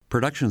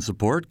Production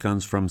support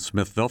comes from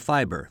Smithville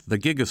Fiber, the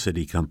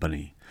Gigacity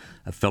Company,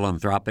 a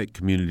philanthropic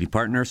community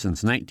partner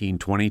since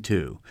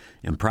 1922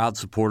 and proud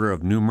supporter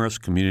of numerous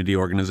community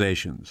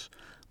organizations.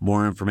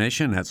 More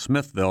information at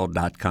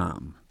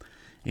smithville.com.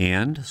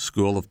 And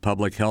School of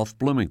Public Health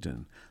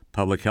Bloomington,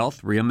 Public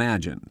Health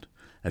Reimagined,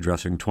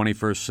 addressing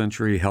 21st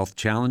century health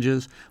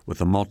challenges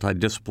with a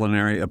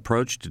multidisciplinary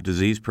approach to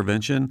disease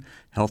prevention,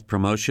 health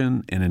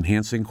promotion, and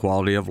enhancing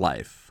quality of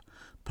life.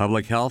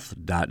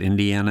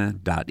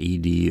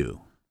 publichealth.indiana.edu.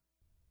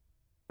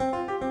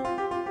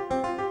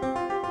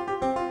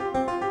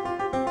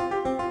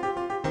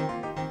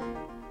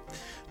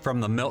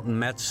 From the Milton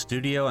Metz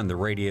studio and the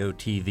Radio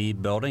TV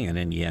building at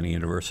Indiana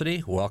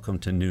University, welcome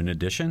to Noon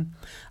Edition.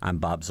 I'm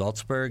Bob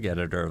Zaltzberg,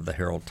 editor of the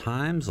Herald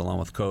Times, along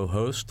with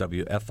co-host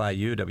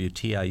WFIU,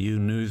 WTIU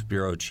News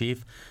Bureau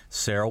Chief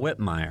Sarah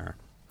Whitmire.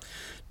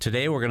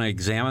 Today we're going to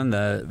examine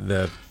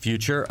the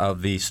future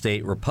of the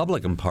state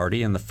Republican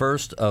Party in the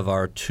first of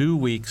our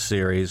two-week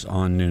series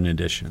on Noon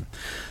Edition.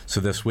 So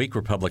this week,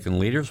 Republican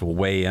leaders will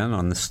weigh in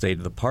on the state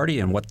of the party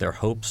and what their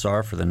hopes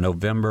are for the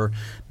November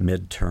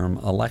midterm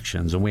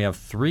elections. And we have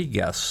three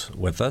guests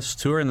with us.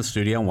 Two are in the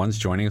studio, and one's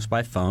joining us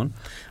by phone.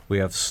 We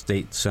have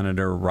State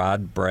Senator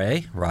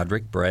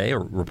Roderick Bray, a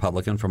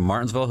Republican from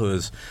Martinsville, who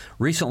has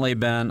recently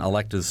been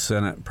elected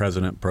Senate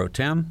President Pro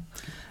Tem.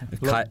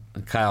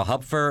 Kyle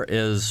Hupfer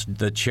is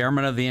the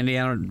chairman of the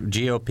Indiana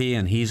GOP,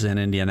 and he's in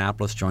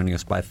Indianapolis joining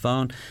us by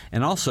phone.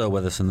 And also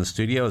with us in the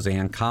studio is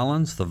Ann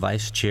Collins, the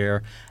vice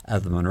chair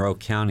of the Monroe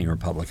County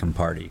Republican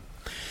Party.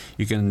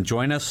 You can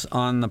join us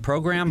on the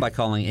program by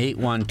calling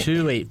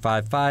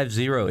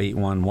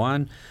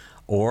 812-855-0811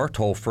 or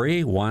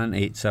toll-free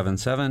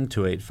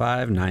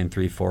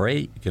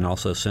 1-877-285-9348. You can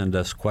also send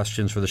us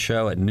questions for the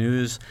show at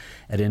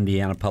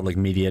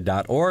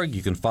news@indianapublicmedia.org.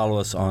 You can follow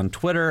us on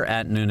Twitter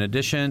at Noon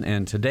Edition,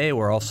 and today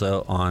we're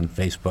also on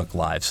Facebook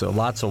Live. So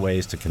lots of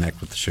ways to connect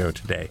with the show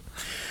today.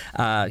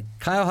 Kyle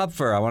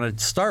Hupfer, I want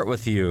to start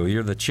with you.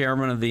 You're the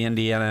chairman of the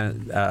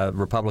Indiana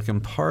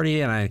Republican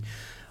Party, and I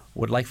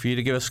would like for you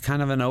to give us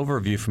kind of an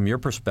overview from your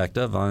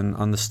perspective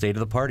on the state of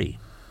the party.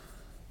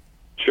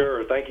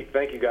 Sure.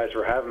 Thank you guys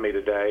for having me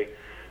today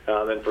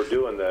and for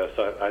doing this.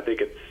 I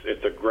think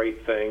it's a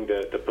great thing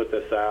to put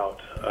this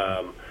out.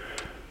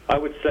 I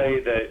would say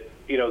that,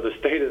 the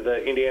state of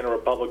the Indiana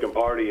Republican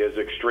Party is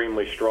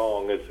extremely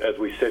strong. As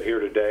we sit here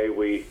today,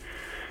 we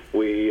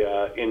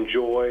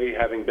enjoy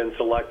having been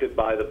selected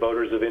by the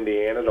voters of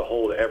Indiana to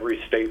hold every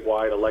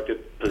statewide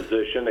elected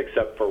position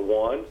except for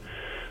one.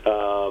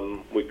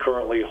 We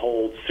currently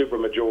hold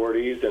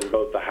supermajorities in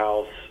both the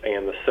House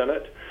and the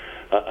Senate.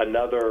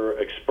 Another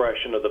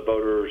expression of the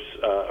voters'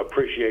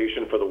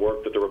 appreciation for the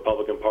work that the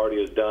Republican Party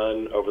has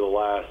done over the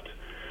last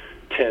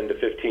 10 to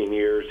 15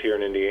 years here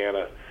in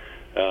Indiana.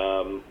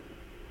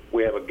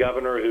 We have a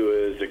governor who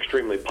is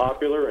extremely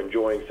popular,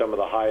 enjoying some of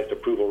the highest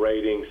approval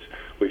ratings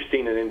we've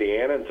seen in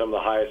Indiana and some of the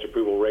highest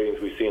approval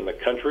ratings we see in the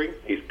country.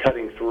 He's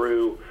cutting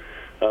through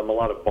a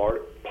lot of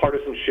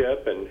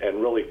partisanship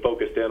and really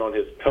focused in on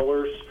his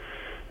pillars.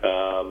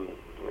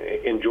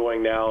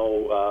 Enjoying now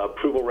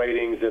approval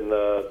ratings in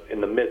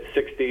the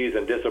mid-60s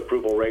and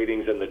disapproval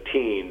ratings in the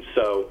teens.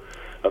 So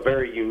a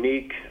very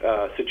unique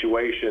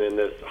situation in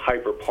this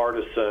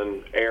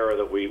hyper-partisan era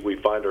that we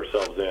find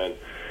ourselves in.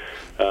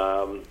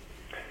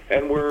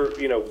 And we're,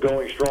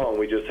 going strong.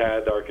 We just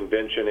had our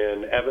convention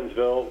in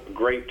Evansville,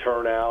 great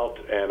turnout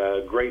and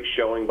a great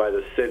showing by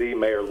the city.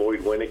 Mayor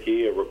Lloyd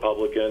Winnicky, a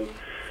Republican,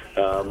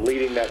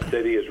 leading that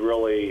city is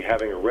really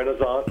having a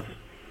renaissance.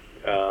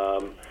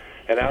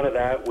 And out of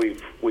that, we've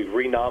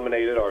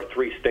renominated our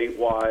three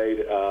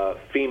statewide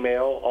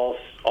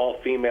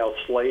all-female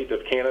slate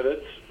of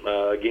candidates,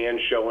 again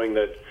showing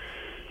that,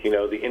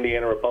 the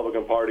Indiana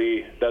Republican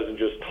Party doesn't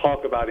just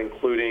talk about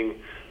including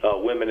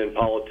women in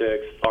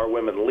politics. Our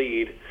women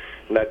lead,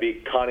 and that'd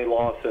be Connie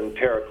Lawson,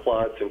 Tara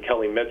Klutz, and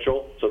Kelly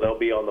Mitchell. So they'll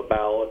be on the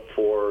ballot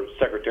for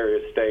Secretary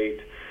of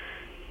State,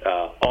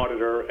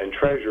 Auditor, and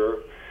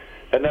Treasurer.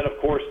 And then, of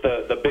course,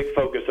 the big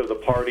focus of the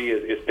party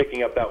is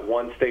picking up that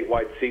one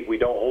statewide seat we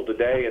don't hold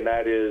today, and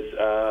that is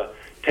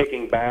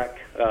taking back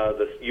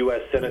the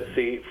U.S. Senate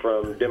seat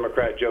from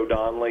Democrat Joe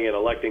Donnelly and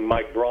electing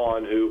Mike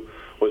Braun, who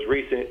was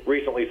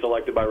recently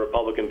selected by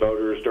Republican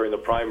voters during the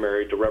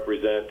primary to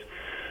represent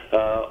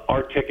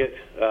our ticket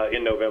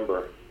in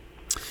November.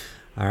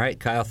 All right,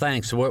 Kyle,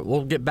 thanks.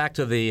 We'll get back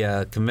to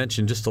the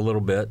convention just a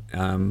little bit,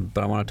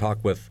 but I want to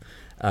talk with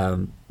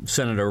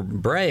Senator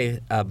Bray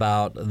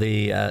about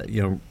the,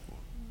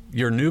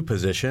 your new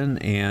position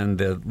and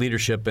the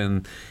leadership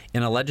in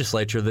a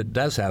legislature that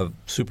does have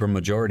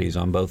supermajorities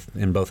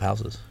in both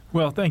houses.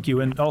 Well, thank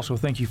you, and also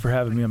thank you for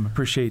having me. I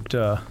appreciate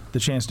the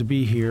chance to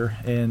be here.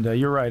 And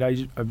you're right,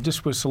 I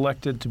just was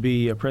selected to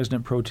be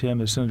President Pro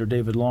Tem as Senator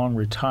David Long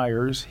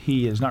retires.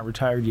 He is not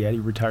retired yet. He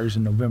retires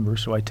in November,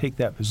 so I take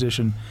that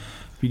position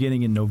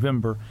beginning in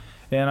November.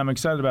 And I'm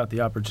excited about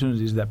the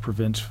opportunities that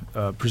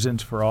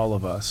presents for all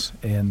of us.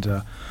 And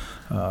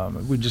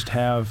we just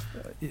have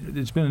 –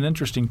 it's been an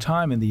interesting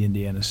time in the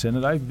Indiana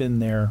Senate. I've been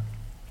there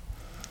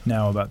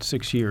now about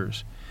 6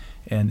 years.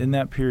 And in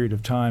that period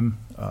of time,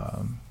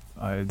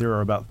 there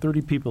are about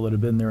 30 people that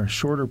have been there a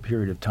shorter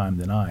period of time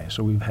than I.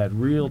 So we've had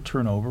real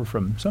turnover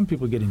from some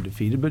people getting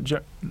defeated, but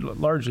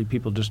largely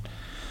people just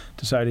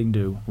deciding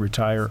to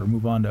retire or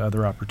move on to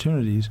other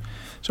opportunities.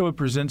 So it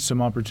presents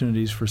some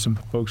opportunities for some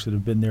folks that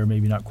have been there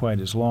maybe not quite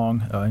as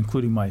long,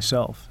 including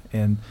myself.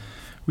 And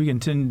we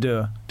intend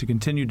to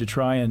continue to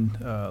try and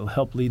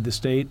help lead the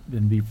state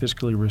and be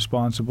fiscally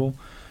responsible.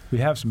 We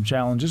have some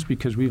challenges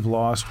because we'll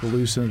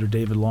lose Senator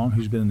David Long,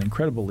 who's been an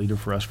incredible leader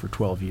for us for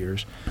 12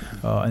 years.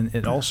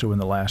 And also in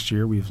the last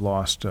year, we've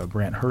lost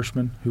Brant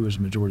Hirschman, who was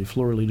a majority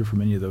floor leader for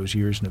many of those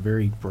years and a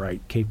very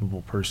bright,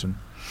 capable person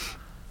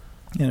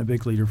and a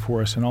big leader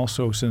for us. And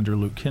also Senator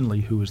Luke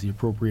Kinley, who was the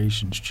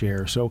appropriations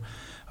chair. So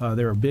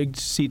there are big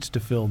seats to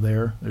fill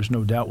there. There's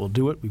no doubt we'll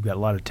do it. We've got a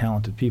lot of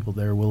talented people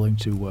there willing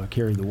to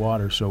carry the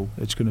water, so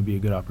it's going to be a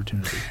good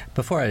opportunity.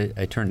 Before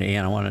I turn to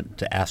Ann, I wanted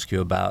to ask you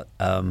about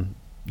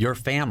your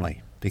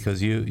family,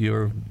 because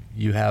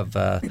you have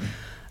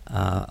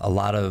a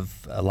lot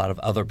of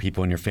other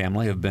people in your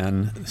family have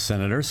been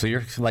senators. So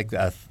you're like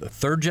a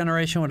third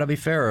generation. Would that be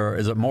fair, or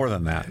is it more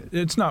than that?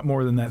 It's not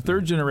more than that.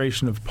 Third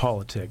generation of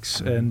politics,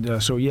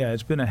 and so yeah,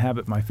 it's been a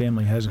habit my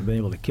family hasn't been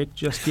able to kick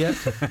just yet.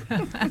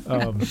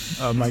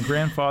 My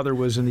grandfather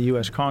was in the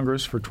U.S.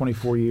 Congress for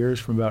 24 years,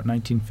 from about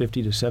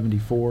 1950 to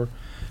 74,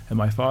 and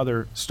my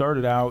father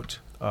started out.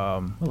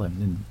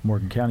 In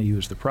Morgan County, he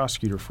was the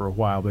prosecutor for a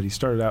while, but he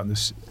started out in the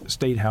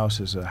State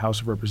House as a House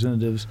of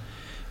Representatives,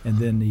 and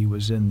then he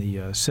was in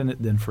the Senate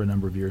then for a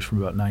number of years,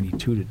 from about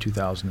 92 to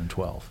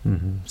 2012.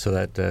 Mm-hmm. So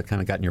that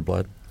kind of got in your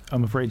blood?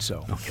 I'm afraid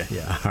so. Okay.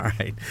 Yeah. All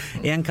right.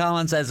 Ann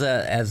Collins, as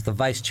the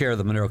vice chair of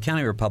the Monroe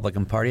County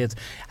Republican Party,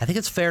 I think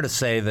it's fair to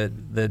say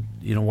that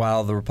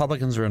while the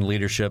Republicans are in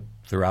leadership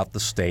throughout the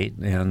state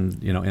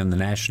and in the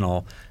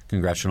national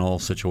congressional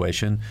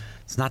situation,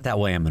 it's not that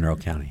way in Monroe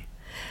County.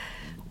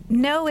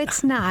 No,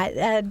 it's not.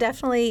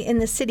 Definitely in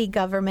the city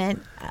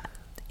government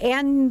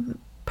and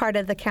part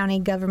of the county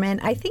government.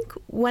 I think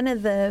one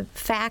of the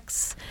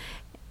facts,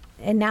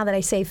 and now that I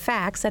say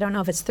facts, I don't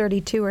know if it's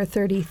 32 or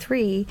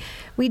 33,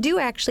 we do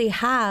actually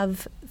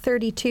have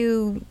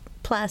 32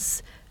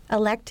 plus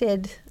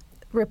elected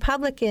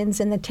Republicans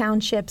in the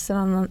townships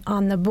and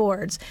on the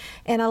boards.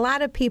 And a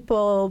lot of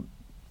people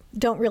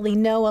don't really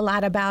know a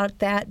lot about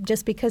that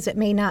just because it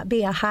may not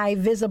be a high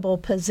visible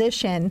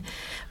position.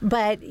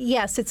 But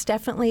yes, it's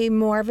definitely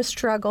more of a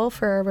struggle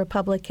for a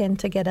Republican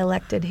to get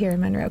elected here in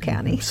Monroe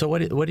County. So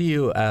what do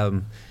you,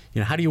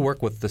 how do you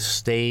work with the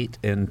state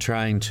in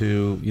trying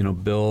to,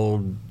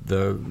 build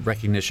the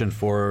recognition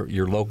for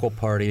your local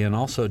party and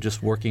also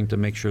just working to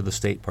make sure the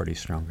state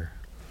party's stronger?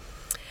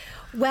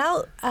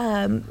 Well,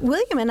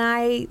 William and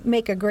I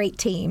make a great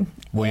team.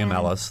 William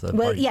Ellis, the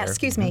party chair.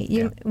 Excuse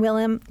me.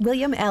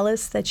 William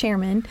Ellis, the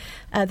chairman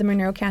of the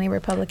Monroe County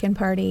Republican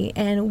Party.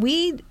 And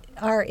we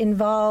are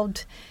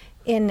involved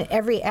in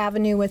every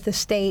avenue with the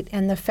state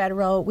and the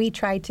federal. We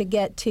try to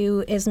get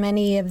to as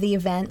many of the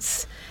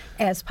events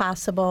as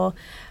possible.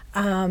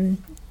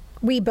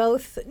 We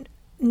both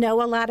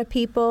know a lot of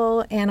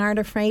people and aren't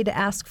afraid to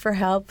ask for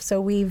help. So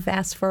we've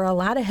asked for a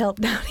lot of help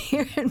down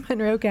here in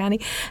Monroe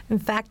County. In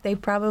fact, they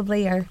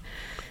probably are,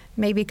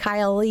 maybe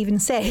Kyle will even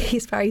say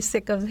he's probably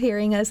sick of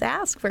hearing us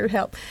ask for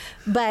help.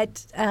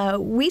 But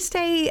we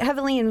stay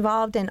heavily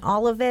involved in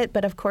all of it.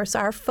 But of course,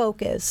 our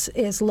focus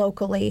is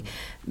locally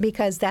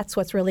because that's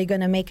what's really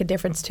going to make a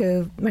difference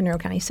to Monroe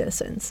County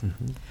citizens.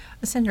 Mm-hmm.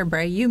 Senator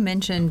Bray, you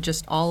mentioned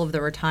just all of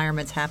the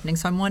retirements happening.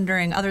 So I'm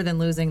wondering, other than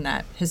losing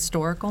that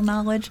historical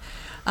knowledge,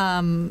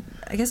 I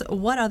guess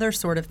what other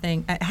sort of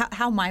thing,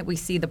 how might we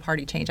see the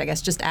party change, I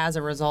guess, just as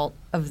a result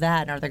of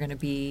that? Are there going to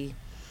be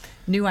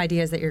new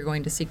ideas that you're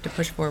going to seek to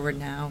push forward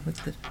now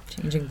with the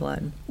changing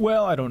blood?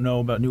 Well, I don't know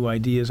about new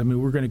ideas. I mean,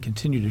 we're going to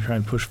continue to try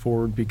and push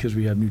forward because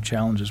we have new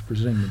challenges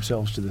presenting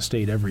themselves to the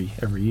state every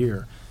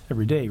year,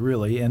 every day,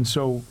 really. And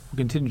so we'll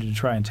continue to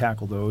try and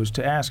tackle those.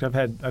 To ask, I've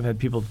had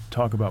people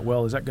talk about,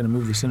 well, is that going to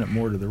move the Senate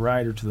more to the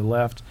right or to the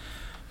left?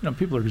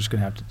 People are just going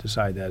to have to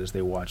decide that as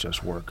they watch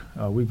us work.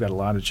 We've got a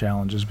lot of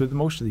challenges, but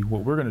most of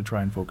what we're going to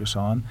try and focus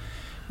on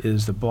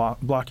is the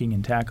blocking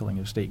and tackling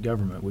of state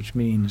government, which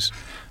means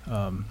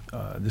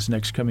this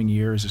next coming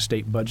year is a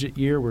state budget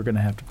year. We're going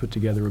to have to put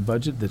together a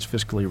budget that's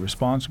fiscally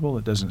responsible,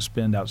 that doesn't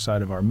spend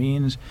outside of our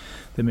means,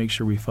 that makes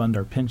sure we fund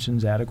our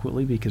pensions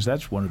adequately, because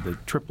that's one of the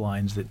trip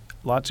lines that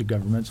lots of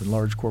governments and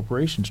large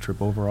corporations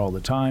trip over all the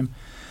time.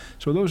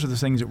 So those are the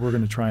things that we're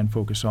going to try and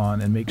focus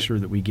on and make sure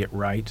that we get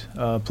right,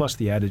 plus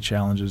the added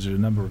challenges. There's a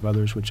number of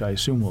others, which I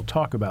assume we'll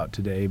talk about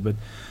today. But,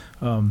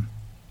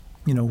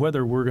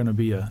 whether we're going to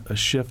be a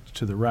shift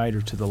to the right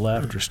or to the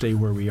left or stay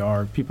where we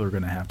are, people are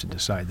going to have to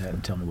decide that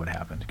and tell me what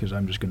happened, because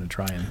I'm just going to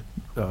try and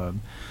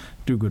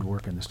do good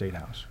work in the State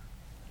House.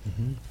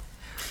 Mm-hmm.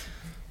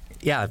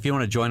 Yeah, if you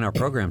want to join our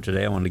program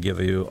today, I want to give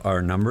you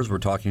our numbers. We're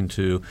talking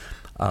to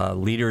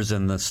leaders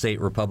in the state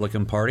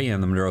Republican Party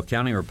and the Monroe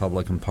County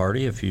Republican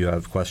Party. If you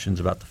have questions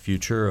about the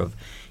future of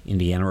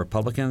Indiana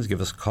Republicans, give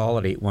us a call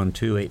at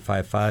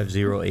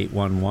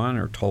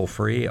 812-855-0811 or toll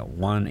free at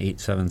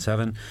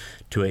 1-877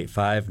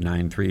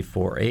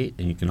 285-9348,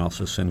 and you can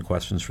also send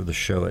questions for the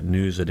show at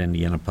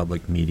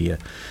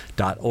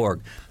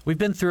news@indianapublicmedia.org. We've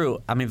been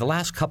through, the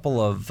last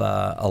couple of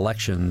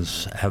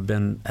elections have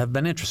been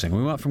interesting.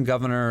 We went from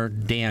Governor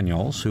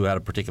Daniels, who had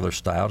a particular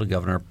style, to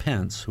Governor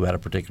Pence, who had a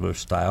particular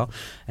style,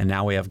 and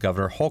now we have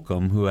Governor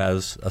Holcomb, who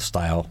has a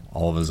style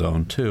all of his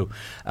own, too.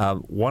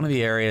 One of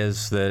the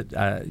areas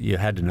that you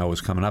had to know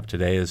was coming up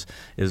today is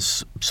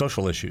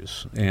social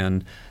issues.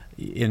 And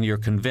in your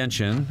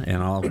convention,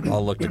 and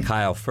I'll look to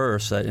Kyle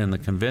first. In the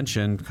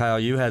convention, Kyle,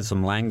 you had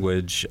some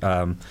language,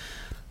 I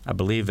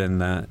believe, in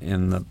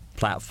the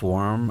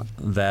platform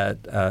that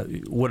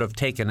would have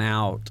taken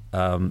out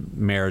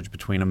marriage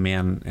between a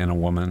man and a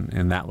woman,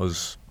 and that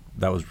was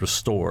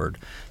restored.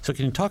 So,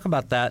 can you talk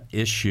about that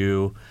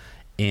issue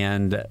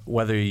and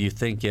whether you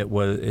think it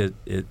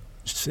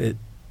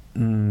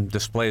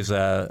displays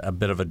a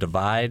bit of a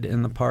divide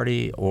in the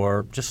party,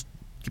 or just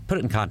put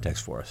it in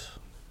context for us?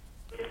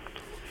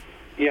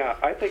 Yeah,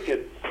 I think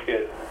it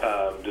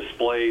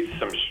displays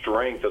some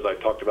strength, as I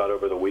talked about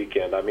over the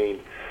weekend.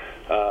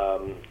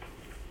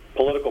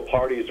 Political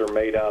parties are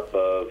made up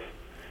of,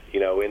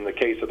 in the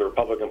case of the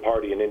Republican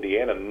Party in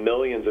Indiana,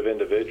 millions of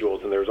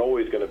individuals, and there's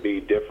always going to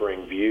be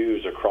differing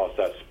views across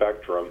that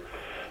spectrum.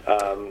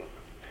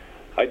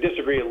 I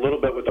disagree a little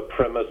bit with the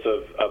premise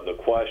of the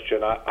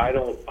question.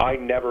 I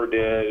never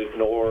did,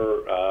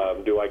 nor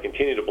do I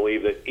continue to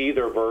believe that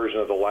either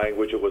version of the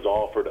language that was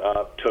offered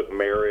up took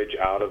marriage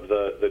out of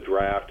the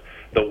draft.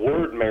 The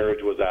word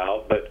marriage was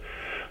out, but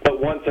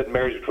one said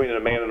marriage between a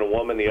man and a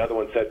woman. The other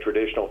one said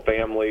traditional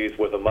families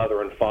with a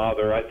mother and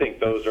father. I think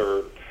those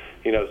are,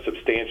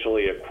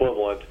 substantially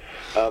equivalent.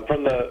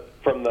 From the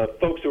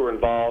folks who were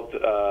involved,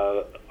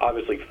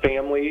 obviously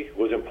family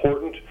was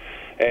important.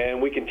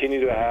 And we continue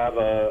to have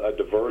a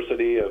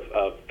diversity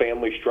of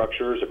family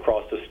structures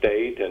across the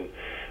state, and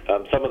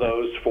some of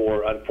those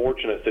for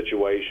unfortunate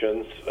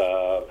situations,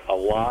 a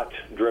lot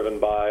driven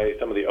by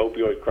some of the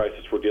opioid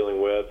crisis we're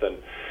dealing with. And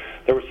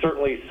there were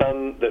certainly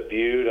some that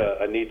viewed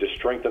a need to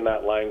strengthen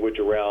that language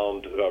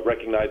around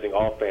recognizing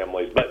all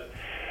families. But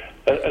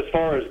as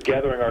far as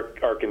gathering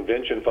our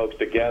convention folks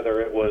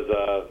together, it was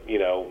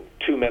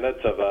 2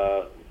 minutes of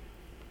a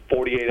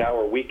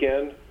 48-hour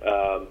weekend.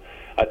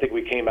 I think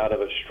we came out of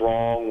it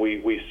strong.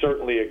 We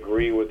certainly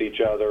agree with each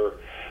other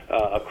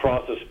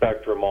across the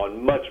spectrum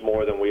on much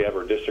more than we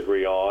ever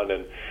disagree on.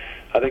 And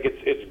I think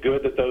it's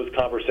good that those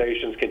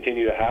conversations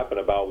continue to happen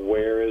about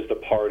where is the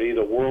party.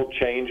 The world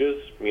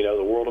changes.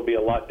 The world will be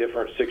a lot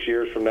different 6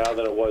 years from now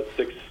than it was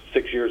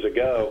six years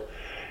ago.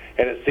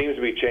 And it seems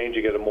to be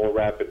changing at a more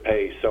rapid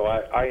pace. So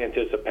I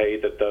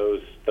anticipate that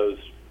those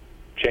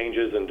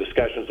changes and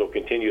discussions will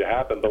continue to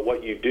happen. But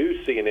what you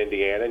do see in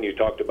Indiana, and you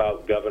talked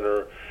about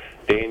Governor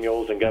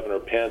Daniels and Governor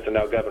Pence and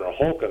now Governor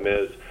Holcomb,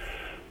 is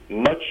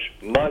much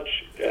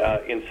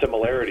in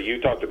similarity. You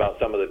talked about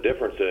some of the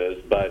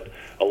differences, but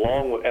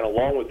along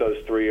with those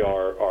three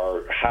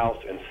are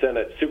House and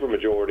Senate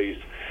supermajorities,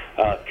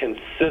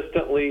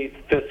 consistently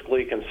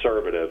fiscally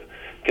conservative,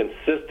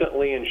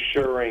 consistently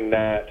ensuring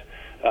that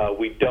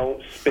we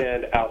don't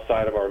spend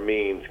outside of our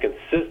means,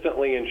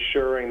 consistently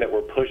ensuring that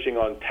we're pushing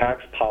on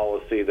tax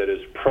policy that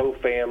is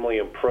pro-family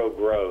and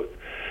pro-growth,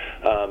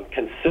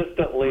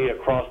 consistently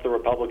across the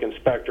Republican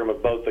spectrum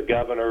of both the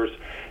governors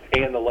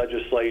and the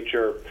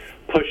legislature,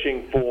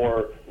 pushing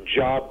for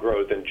job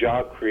growth and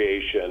job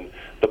creation,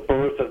 the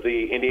birth of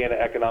the Indiana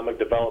Economic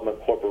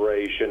Development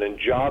Corporation, and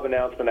job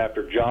announcement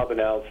after job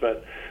announcement,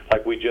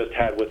 like we just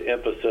had with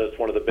Emphasis,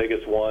 one of the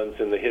biggest ones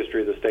in the history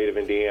of the state of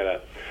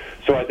Indiana.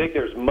 So I think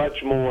there's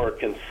much more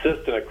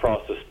consistent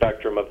across the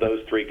spectrum of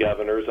those three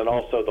governors, and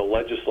also the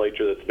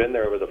legislature that's been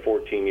there over the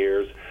 14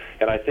 years.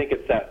 And I think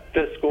it's that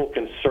fiscal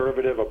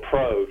conservative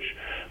approach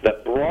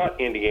that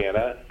brought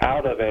Indiana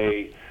out of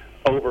a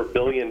over $1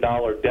 billion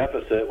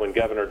deficit when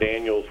Governor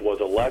Daniels was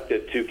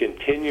elected to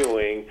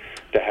continuing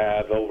to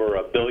have over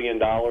 $1 billion,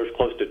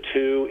 close to $2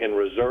 billion in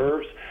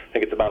reserves. I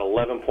think it's about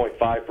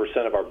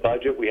 11.5% of our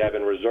budget we have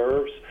in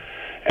reserves,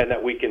 and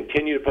that we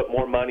continue to put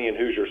more money in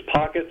Hoosiers'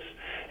 pockets,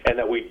 and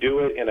that we do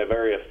it in a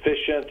very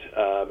efficient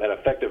and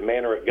effective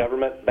manner at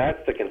government.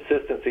 That's the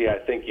consistency I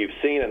think you've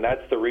seen, and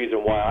that's the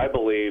reason why I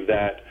believe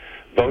that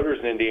voters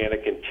in Indiana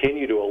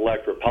continue to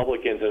elect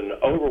Republicans in an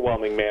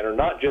overwhelming manner,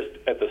 not just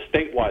at the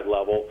statewide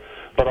level,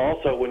 but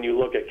also when you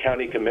look at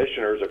county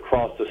commissioners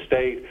across the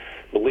state.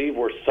 I believe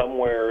we're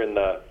somewhere in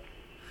the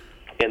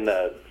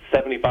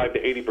 75 to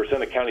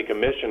 80% of county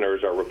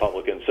commissioners are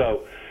Republicans.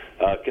 So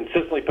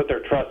consistently put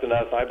their trust in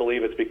us. I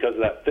believe it's because of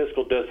that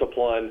fiscal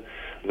discipline,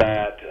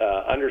 that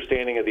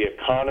understanding of the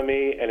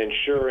economy, and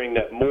ensuring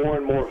that more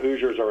and more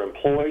Hoosiers are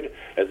employed,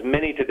 as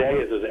many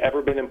today as has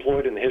ever been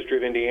employed in the history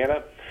of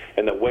Indiana,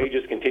 and that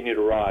wages continue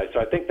to rise. So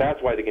I think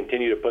that's why they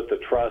continue to put the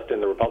trust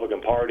in the Republican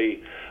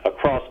Party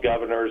across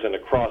governors and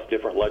across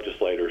different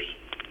legislators.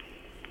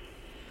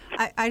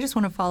 I just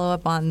want to follow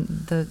up on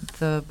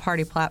the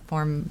party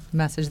platform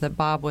message that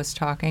Bob was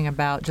talking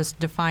about, just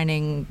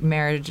defining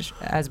marriage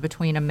as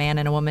between a man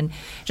and a woman.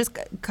 Just,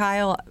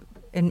 Kyle,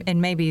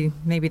 and maybe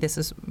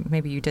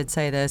you did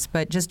say this,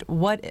 but just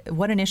what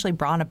initially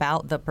brought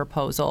about the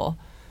proposal?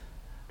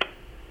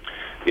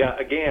 Yeah,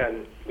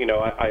 again,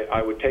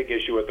 I would take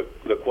issue with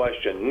the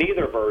question.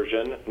 Neither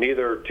version,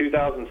 neither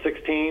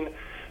 2016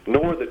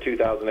 nor the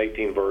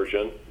 2018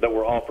 version that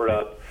were offered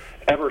up,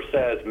 ever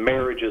says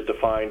marriage is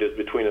defined as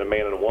between a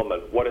man and a woman.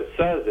 What it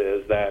says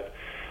is that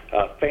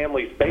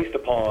families based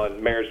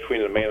upon marriage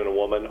between a man and a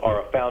woman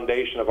are a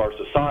foundation of our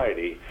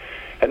society.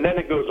 And then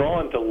it goes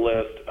on to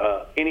list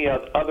any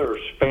other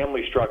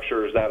family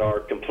structures that are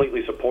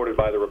completely supported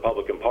by the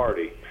Republican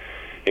Party,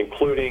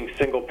 including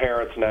single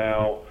parents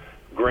now,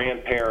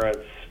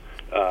 grandparents,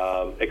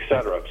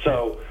 etc.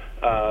 So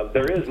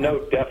there is no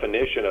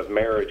definition of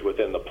marriage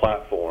within the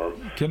platform.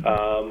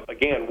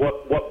 Again,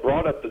 what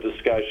brought up the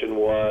discussion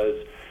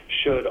was,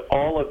 should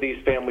all of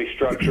these family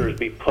structures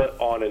be put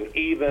on an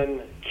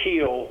even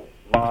keel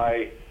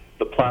by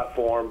the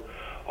platform,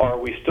 or are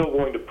we still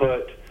going to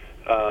put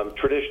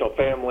traditional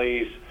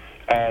families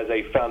as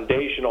a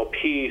foundational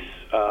piece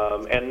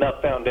and the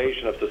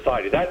foundation of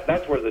society?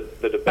 That's where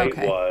the debate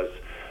was.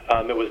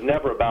 It was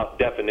never about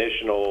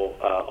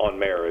definitional on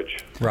marriage.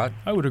 Rod?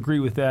 I would agree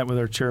with that with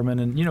our chairman.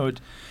 And,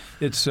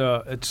 it's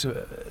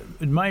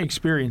in my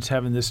experience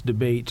having this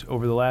debate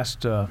over the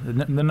last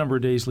the number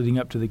of days leading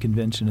up to the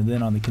convention and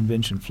then on the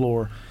convention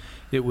floor,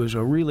 it was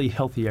a really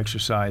healthy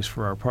exercise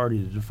for our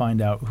party to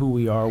find out who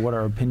we are, what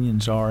our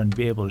opinions are, and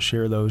be able to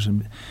share those.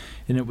 And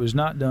it was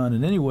not done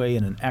in any way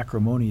in an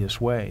acrimonious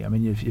way. I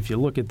mean, if you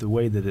look at the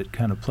way that it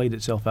kind of played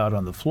itself out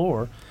on the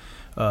floor,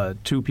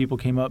 two people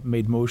came up and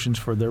made motions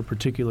for their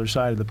particular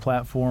side of the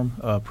platform,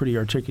 pretty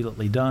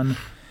articulately done.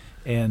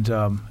 And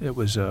it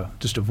was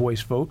just a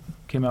voice vote,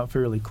 came out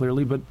fairly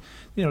clearly. But,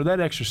 that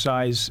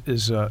exercise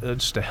is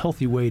just a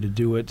healthy way to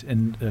do it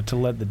and to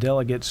let the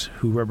delegates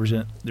who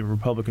represent the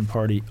Republican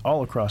Party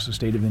all across the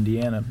state of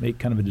Indiana make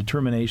kind of a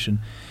determination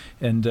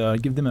and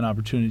give them an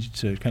opportunity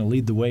to kind of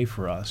lead the way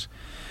for us.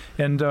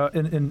 And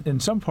in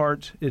some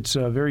part, it's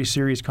a very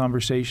serious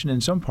conversation.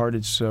 In some part,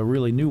 it's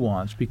really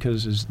nuanced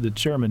because, as the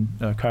chairman,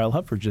 Kyle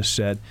Hupford, just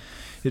said,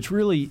 it's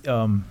really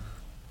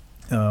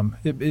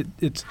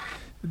it's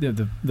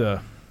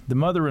the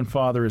mother and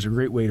father is a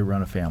great way to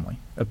run a family,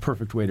 a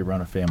perfect way to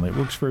run a family. It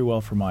works very well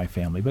for my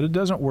family, but it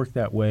doesn't work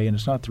that way, and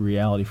it's not the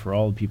reality for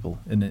all the people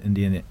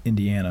in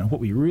Indiana.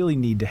 What we really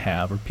need to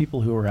have are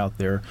people who are out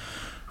there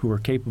who are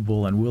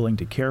capable and willing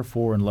to care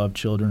for and love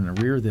children and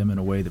rear them in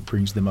a way that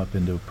brings them up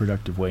into a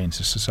productive way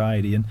into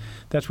society, and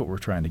that's what we're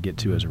trying to get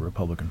to as a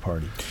Republican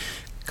Party.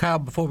 Kyle,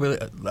 before we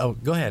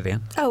go ahead,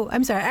 Ann. Oh,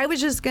 I'm sorry. I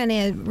was just going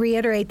to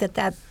reiterate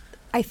that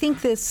I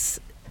think this,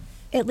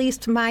 at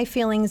least my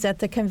feelings at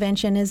the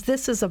convention, is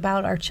this is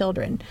about our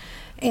children.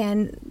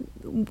 And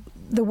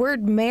the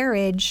word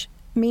marriage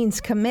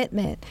means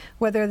commitment,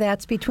 whether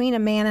that's between a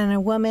man and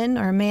a woman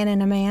or a man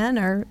and a man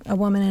or a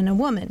woman and a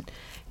woman.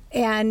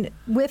 And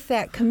with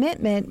that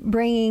commitment,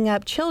 bringing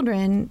up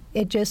children,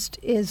 it just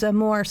is a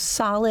more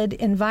solid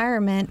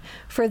environment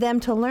for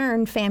them to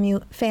learn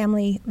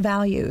family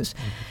values.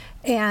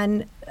 Mm-hmm.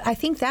 And I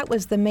think that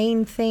was the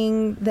main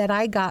thing that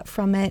I got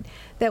from it,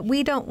 that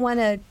we don't want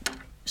to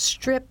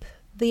strip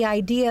the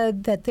idea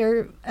that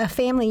a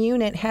family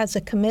unit has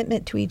a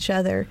commitment to each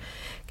other,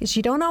 because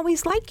you don't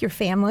always like your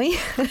family,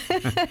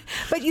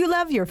 but you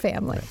love your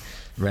family.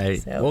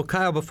 Right. So. Well,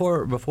 Kyle,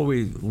 before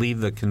we leave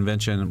the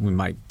convention, we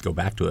might go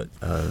back to it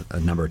a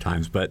number of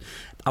times, but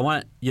I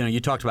want, you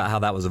talked about how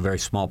that was a very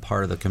small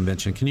part of the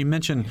convention. Can you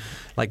mention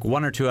like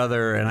one or two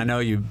other, and I know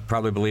you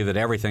probably believe that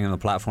everything in the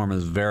platform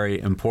is very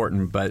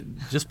important, but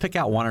just pick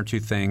out one or two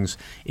things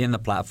in the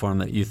platform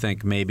that you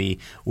think maybe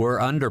were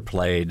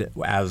underplayed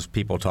as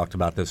people talked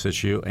about this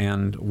issue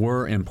and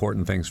were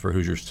important things for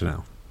Hoosiers to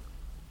know.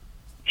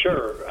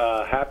 Sure.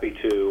 Happy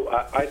to.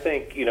 I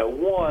think,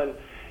 one,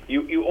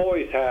 You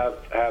always have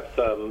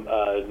some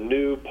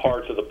new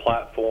parts of the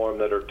platform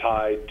that are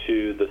tied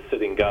to the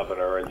sitting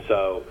governor, and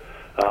so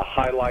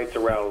highlights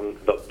around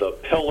the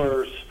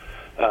pillars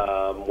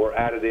were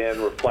added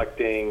in,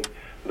 reflecting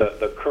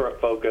the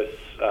current focus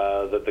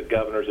that the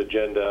governor's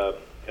agenda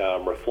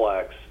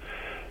reflects.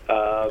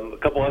 A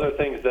couple other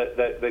things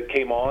that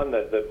came on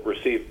that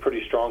received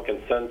pretty strong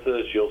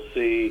consensus. You'll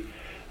see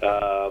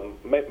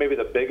maybe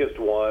the biggest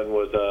one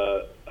was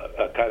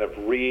a kind of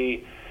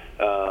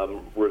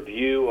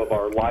review of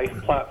our life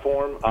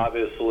platform.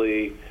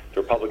 Obviously,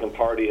 the Republican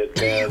Party has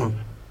been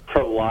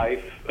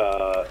pro-life,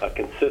 a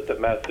consistent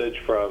message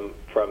from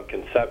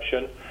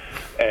conception,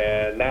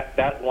 and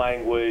that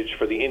language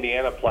for the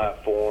Indiana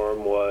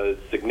platform was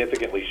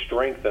significantly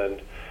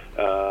strengthened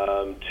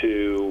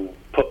to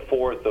put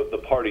forth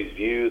the party's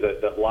view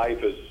that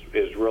life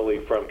is really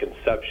from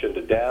conception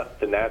to death,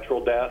 to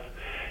natural death,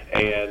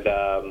 and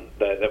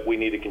that we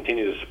need to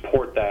continue to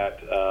support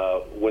that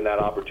when that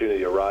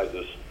opportunity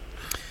arises.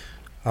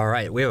 All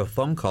right, we have a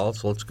phone call,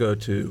 so let's go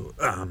to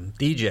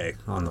DJ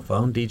on the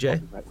phone.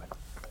 DJ?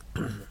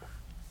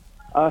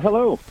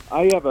 Hello.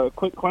 I have a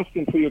quick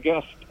question for your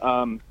guest.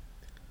 I'm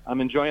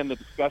enjoying the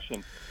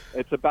discussion.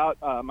 It's about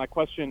my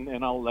question,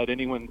 and I'll let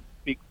anyone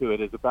speak to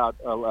it is about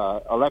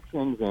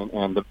elections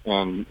and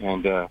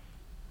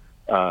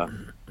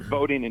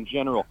voting in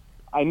general.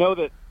 I know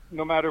that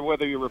no matter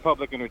whether you're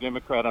Republican or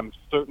Democrat, I'm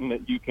certain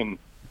that you can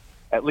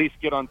at least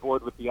get on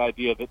board with the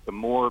idea that the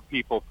more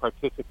people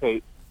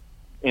participate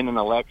in an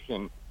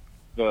election,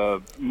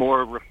 the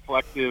more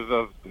reflective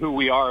of who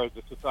we are as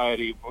a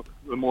society,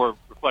 the more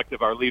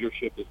reflective our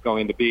leadership is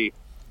going to be.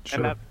 Sure.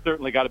 And that's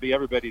certainly got to be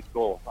everybody's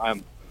goal.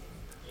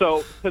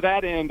 So to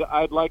that end,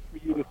 I'd like for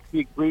you to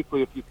speak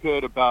briefly, if you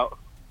could, about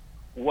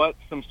what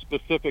some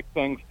specific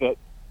things that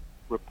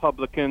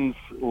Republicans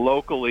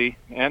locally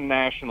and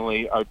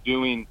nationally are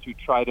doing to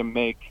try to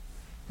make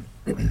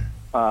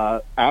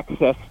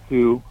access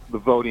to the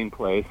voting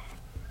place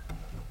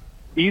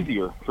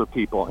easier for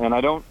people. And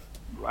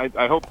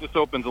I hope this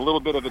opens a little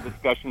bit of a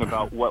discussion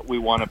about what we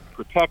want to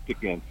protect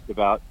against,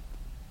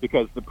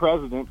 because the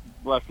president,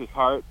 bless his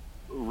heart,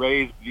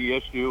 raised the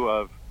issue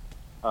of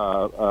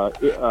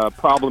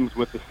problems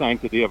with the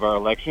sanctity of our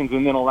elections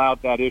and then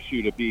allowed that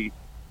issue to be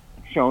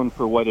shown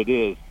for what it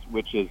is,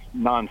 which is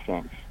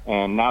nonsense.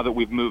 And now that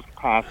we've moved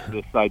past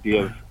this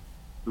idea of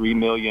 3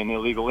 million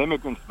illegal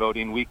immigrants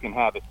voting, we can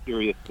have a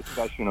serious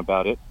discussion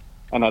about it.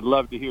 And I'd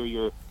love to hear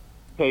your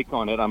take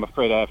on it. I'm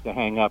afraid I have to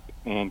hang up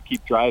and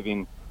keep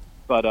driving.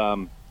 But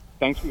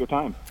thanks for your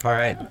time. All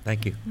right.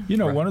 Thank you. You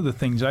know, one of the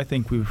things I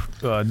think we've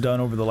done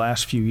over the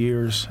last few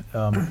years,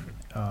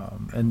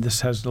 and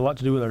this has a lot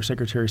to do with our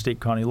Secretary of State,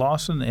 Connie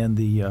Lawson, and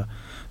the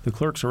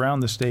clerks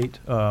around the state,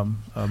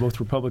 both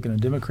Republican and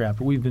Democrat,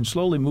 but we've been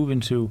slowly moving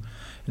to,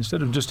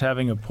 instead of just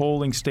having a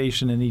polling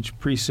station in each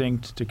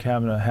precinct, to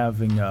kind of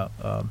having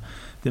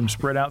them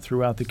spread out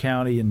throughout the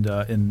county and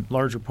in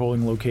larger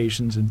polling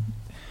locations, and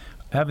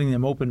having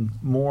them open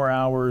more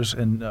hours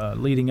and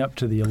leading up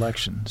to the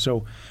election.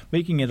 So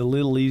making it a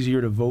little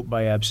easier to vote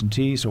by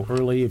absentee. So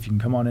early, if you can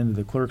come on into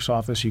the clerk's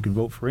office, you can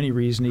vote for any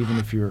reason, even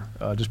if you're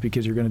just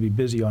because you're going to be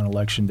busy on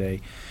election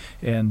day.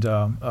 And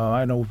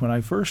I know when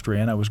I first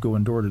ran, I was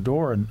going door to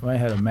door, and I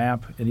had a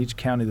map in each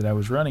county that I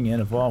was running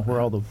in of where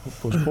all those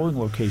polling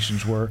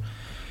locations were.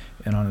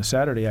 And on a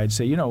Saturday, I'd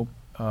say,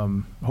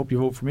 hope you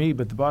vote for me,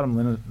 but the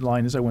bottom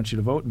line is I want you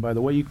to vote. And by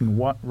the way, you can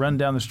run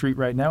down the street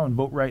right now and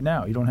vote right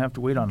now. You don't have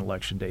to wait on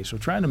election day. So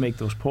trying to make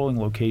those polling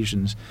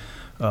locations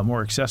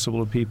more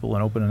accessible to people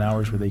and open in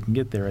hours where they can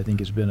get there, I think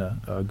has been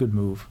a good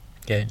move.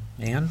 Okay.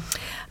 Ann?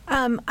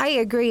 I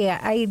agree.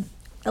 I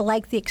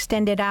like the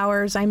extended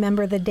hours. I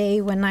remember the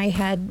day when I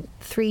had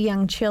 3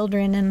 young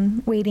children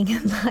and waiting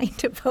in line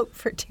to vote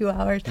for 2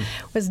 hours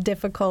was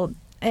difficult,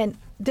 and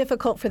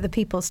difficult for the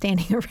people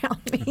standing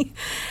around me.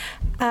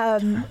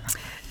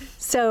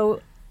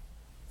 So,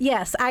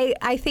 yes,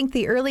 I think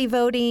the early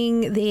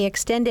voting, the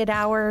extended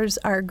hours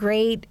are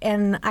great,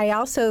 and I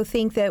also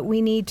think that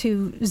we need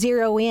to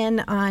zero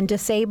in on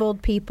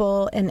disabled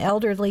people and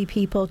elderly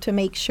people to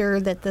make sure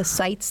that the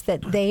sites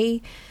that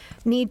they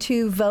need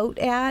to vote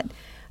at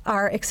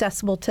are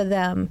accessible to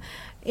them.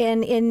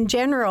 And in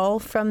general,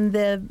 from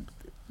the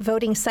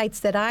voting sites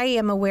that I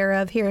am aware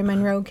of here in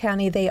Monroe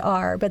County, they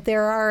are. But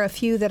there are a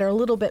few that are a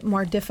little bit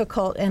more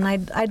difficult, and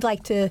I'd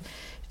like to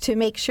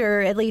make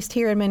sure, at least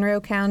here in Monroe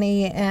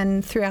County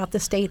and throughout the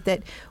state,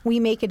 that we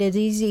make it as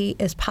easy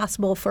as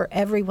possible for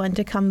everyone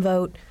to come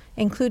vote,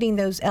 including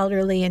those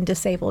elderly and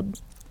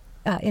disabled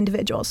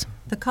individuals.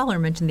 The caller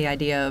mentioned the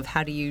idea of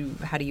how do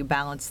you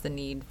balance the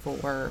need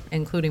for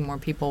including more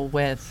people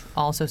with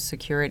also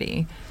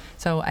security.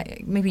 So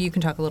maybe you can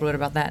talk a little bit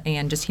about that,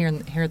 and just here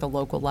at the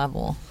local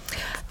level.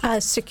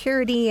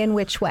 Security in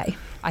which way?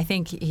 I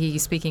think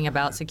he's speaking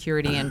about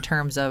security in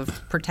terms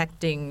of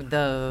protecting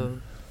the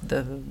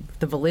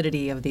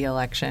validity of the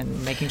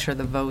election, making sure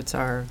the votes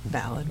are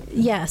valid.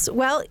 Yes.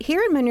 Well,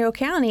 here in Monroe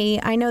County,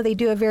 I know they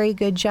do a very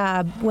good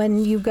job.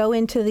 When you go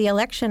into the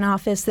election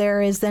office,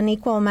 there is an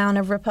equal amount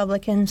of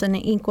Republicans and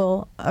an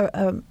equal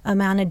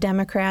amount of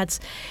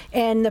Democrats,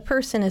 and the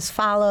person is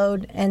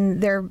followed,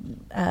 and their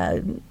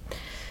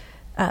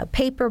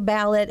paper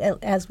ballot,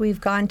 as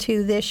we've gone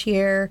to this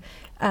year,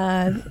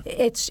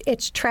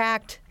 it's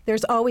tracked.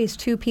 There's always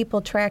 2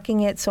 people tracking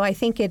it, so I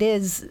think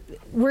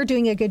we're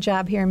doing a good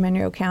job here in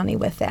Monroe County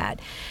with that.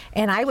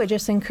 And I would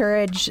just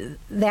encourage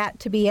that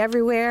to be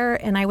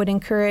everywhere, and I would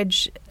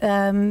encourage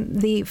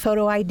the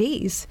photo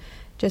IDs.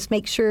 Just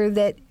make sure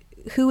that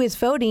who is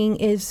voting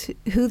is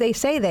who they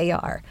say they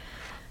are.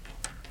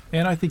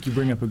 And I think you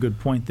bring up a good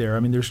point there. I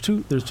mean, there's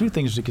two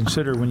things to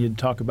consider when you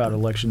talk about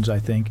elections, I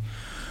think.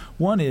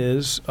 One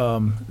is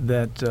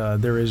that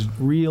there is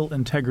real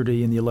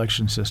integrity in the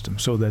election system,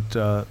 so that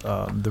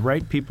the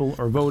right people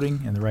are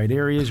voting in the right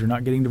areas. You're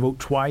not getting to vote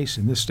twice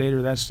in this state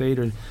or that state.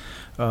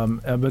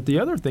 But the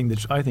other thing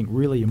that's, I think,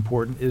 really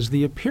important is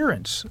the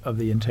appearance of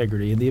the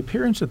integrity, and the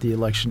appearance that the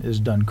election is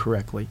done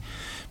correctly.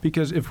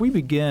 Because if we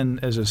begin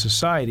as a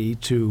society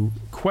to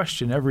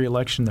question every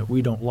election that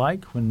we don't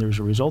like, when there's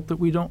a result that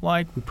we don't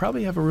like, we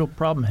probably have a real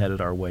problem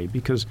headed our way,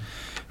 because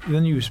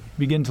then you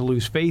begin to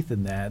lose faith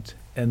in that,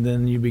 and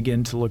then you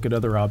begin to look at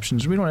other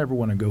options. We don't ever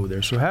want to go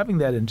there. So having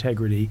that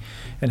integrity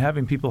and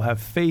having people have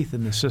faith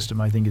in the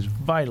system, I think, is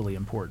vitally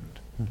important.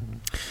 Mm-hmm.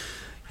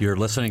 You're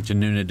listening to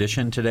Noon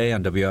Edition today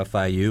on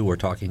WFIU. We're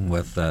talking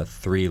with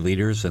three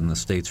leaders in the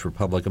state's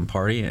Republican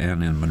Party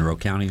and in Monroe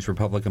County's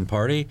Republican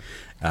Party.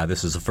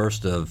 This is the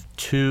first of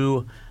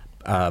two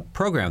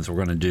programs we're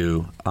going to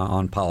do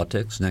on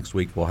politics. Next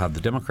week we'll have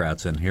the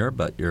Democrats in here,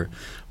 but you're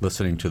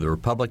listening to the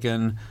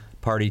Republican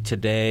Party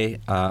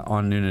today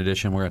on Noon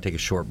Edition. We're going to take a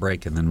short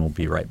break, and then we'll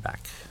be right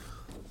back.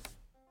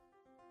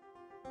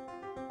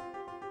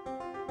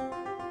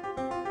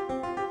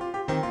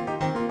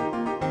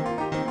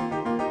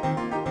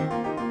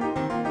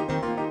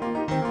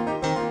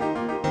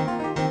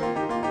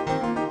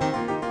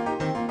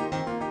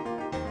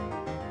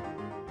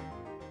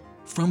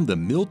 From the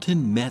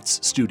Milton Metz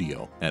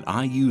studio at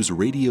IU's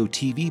Radio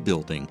TV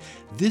building,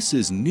 this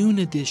is Noon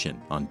Edition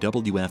on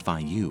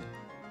WFIU.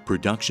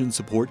 Production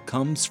support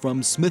comes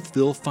from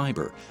Smithville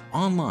Fiber,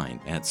 online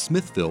at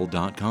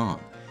smithville.com,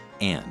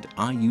 and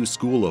IU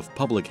School of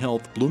Public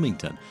Health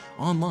Bloomington,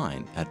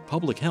 online at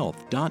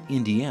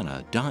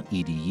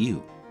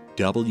publichealth.indiana.edu.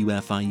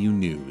 WFIU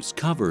News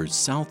covers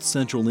South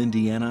Central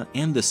Indiana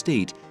and the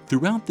state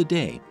throughout the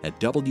day at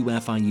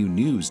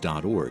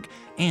WFIUnews.org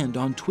and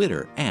on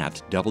Twitter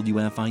at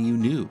WFIU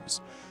News.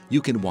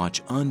 You can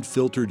watch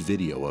unfiltered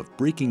video of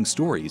breaking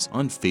stories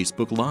on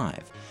Facebook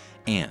Live.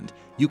 And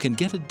you can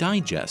get a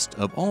digest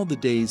of all the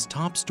day's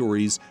top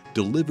stories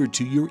delivered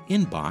to your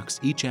inbox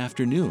each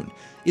afternoon.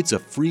 It's a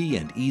free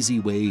and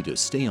easy way to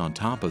stay on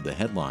top of the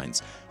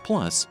headlines,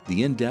 plus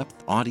the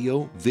in-depth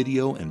audio,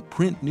 video, and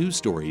print news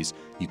stories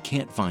you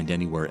can't find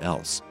anywhere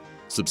else.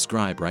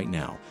 Subscribe right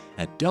now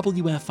at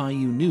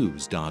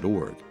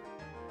WFIUnews.org.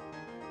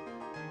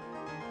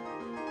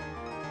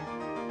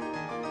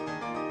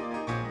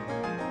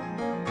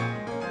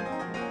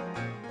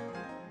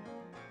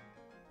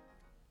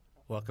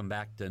 Welcome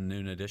back to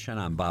Noon Edition.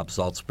 I'm Bob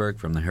Salzberg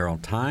from the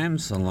Herald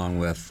Times, along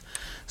with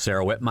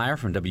Sarah Whitmire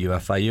from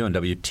WFIU and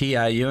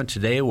WTIU. And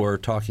today we're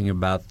talking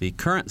about the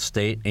current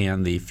state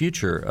and the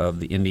future of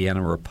the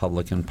Indiana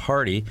Republican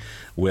Party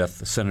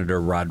with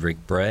Senator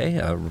Roderick Bray,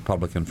 a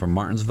Republican from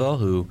Martinsville,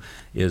 who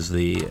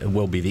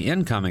will be the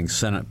incoming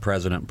Senate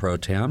President pro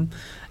tem.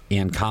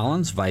 Ann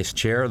Collins, Vice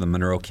Chair of the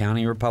Monroe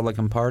County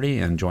Republican Party,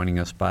 and joining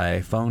us by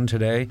phone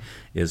today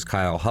is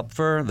Kyle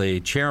Hupfer, the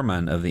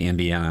Chairman of the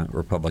Indiana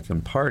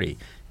Republican Party. You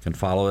can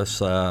follow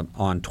us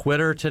on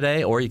Twitter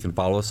today, or you can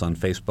follow us on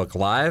Facebook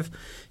Live.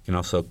 You can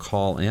also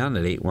call in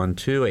at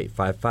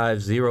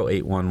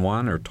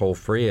 812-855-0811 or toll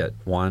free at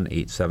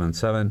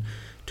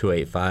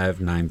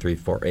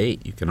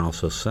 1-877-285-9348. You can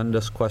also send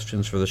us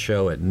questions for the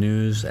show at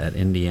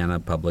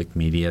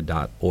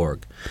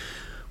news@indianapublicmedia.org.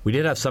 We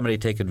did have somebody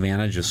take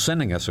advantage of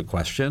sending us a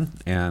question,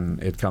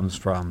 and it comes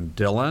from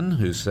Dylan,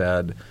 who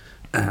said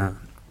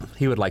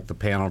he would like the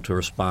panel to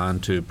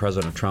respond to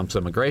President Trump's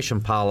immigration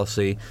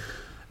policy,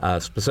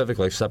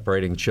 specifically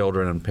separating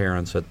children and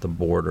parents at the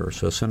border.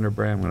 So, Senator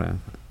Bray, I'm going to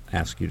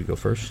ask you to go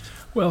first.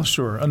 Well,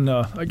 sure. And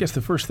I guess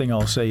the first thing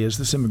I'll say is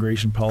this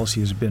immigration policy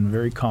has been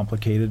very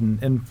complicated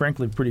and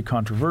frankly, pretty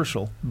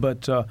controversial.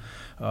 But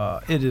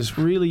it is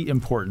really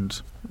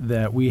important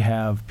that we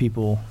have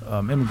people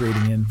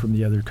immigrating in from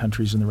the other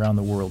countries and around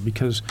the world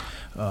because,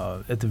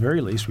 at the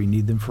very least, we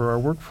need them for our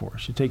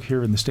workforce. You take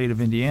here in the state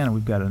of Indiana,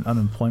 we've got an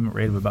unemployment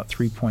rate of about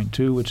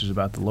 3.2, which is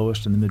about the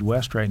lowest in the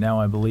Midwest right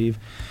now, I believe.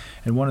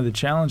 And one of the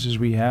challenges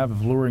we have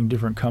of luring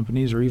different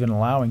companies or even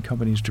allowing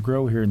companies to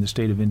grow here in the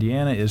state of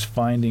Indiana is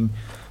finding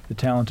the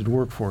talented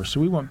workforce.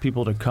 So we want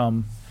people to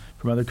come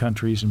from other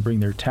countries and bring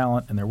their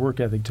talent and their work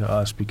ethic to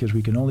us because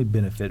we can only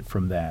benefit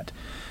from that.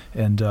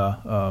 And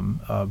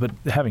but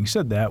having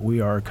said that, we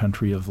are a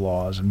country of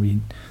laws,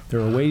 and there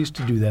are ways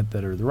to do that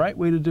are the right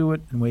way to do it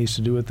and ways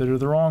to do it that are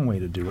the wrong way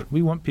to do it.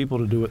 We want people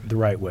to do it the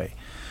right way.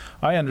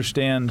 I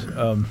understand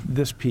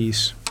this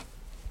piece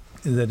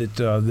that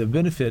the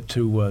benefit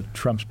to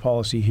Trump's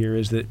policy here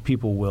is that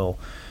people will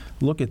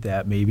look at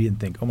that maybe and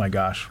think, oh my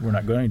gosh, we're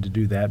not going to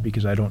do that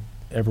because I don't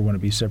ever want to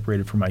be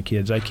separated from my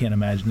kids. I can't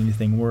imagine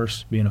anything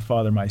worse being a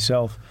father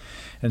myself.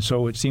 And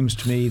so it seems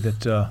to me that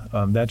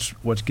that's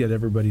what's get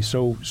everybody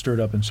so stirred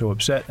up and so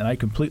upset, and I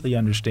completely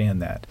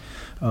understand that.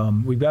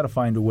 We've got to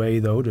find a way,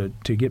 though,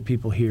 to get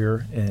people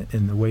here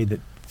in the way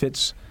that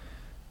fits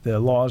the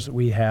laws that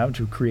we have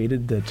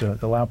created that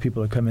allow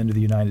people to come into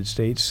the United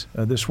States.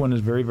 This one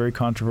is very, very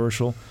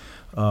controversial,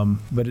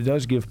 but it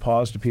does give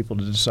pause to people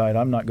to decide,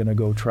 I'm not going to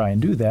go try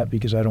and do that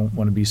because I don't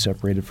want to be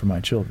separated from my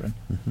children.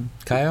 Mm-hmm.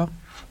 Kyle?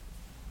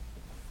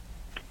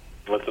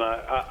 Listen,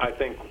 I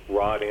think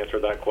Rod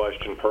answered that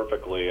question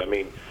perfectly. I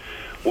mean,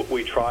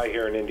 we try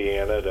here in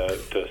Indiana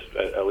to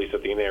at least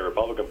at the Indiana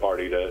Republican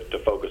Party, to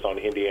focus on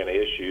Indiana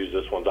issues.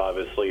 This one's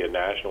obviously a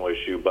national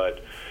issue,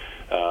 but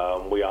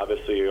we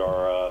obviously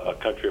are a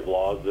country of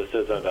laws. This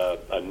isn't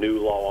a new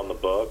law on the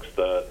books.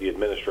 The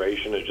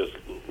administration is just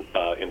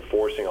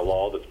enforcing a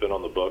law that's been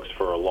on the books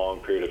for a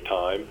long period of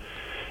time.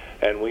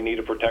 And we need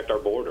to protect our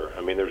border.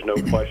 I mean, there's no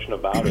question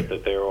about it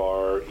that there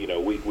are,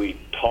 we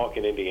talk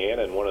in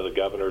Indiana, and one of the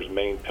governor's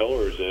main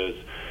pillars is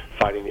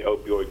fighting the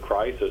opioid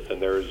crisis,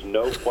 and there is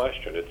no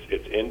question,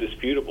 it's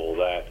indisputable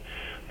that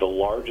the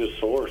largest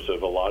source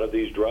of a lot of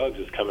these drugs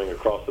is coming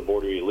across the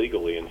border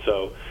illegally. And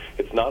so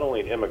it's not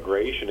only an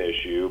immigration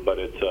issue, but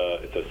it's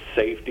a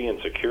safety and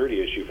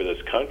security issue for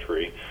this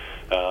country.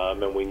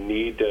 And we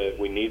need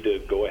to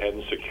go ahead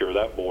and secure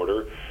that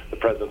border. The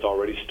president's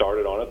already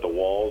started on it. The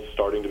wall's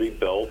starting to be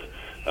built.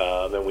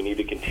 And we need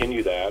to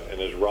continue that.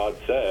 And as Rod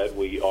said,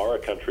 we are a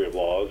country of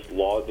laws.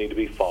 Laws need to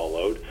be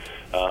followed.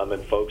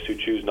 And folks who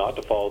choose not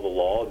to follow the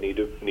law need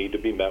to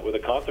be met with the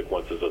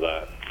consequences of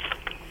that.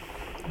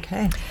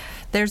 Okay.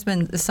 There's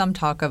been some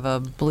talk of a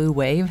blue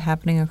wave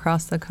happening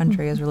across the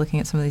country as we're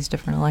looking at some of these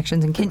different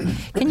elections. And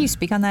can you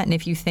speak on that? And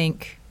if you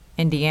think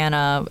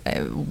Indiana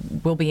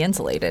will be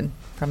insulated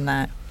from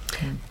that?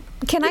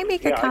 Can I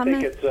make a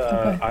comment?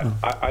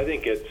 I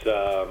think it's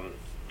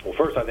well,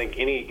 first, I think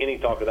any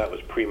talk of that was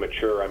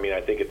premature. I mean,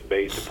 I think it's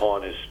based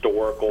upon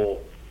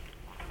historical,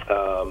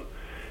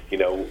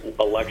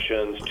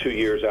 elections 2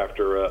 years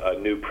after a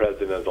new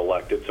president is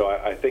elected. So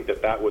I think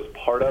that was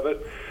part of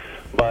it.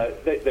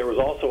 But there was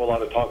also a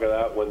lot of talk of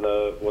that when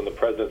the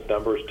president's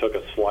numbers took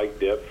a slight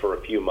dip for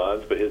a few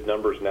months. But his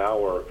numbers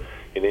now are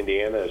in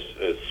Indiana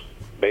is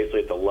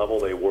basically at the level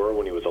they were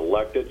when he was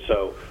elected.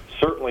 So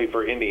certainly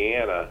for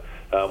Indiana,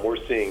 we're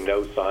seeing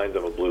no signs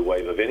of a blue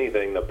wave. If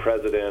anything, the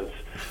president's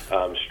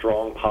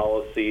strong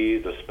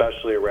policies,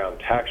 especially around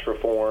tax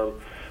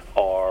reform,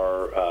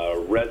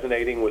 are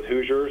resonating with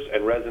Hoosiers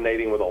and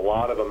resonating with a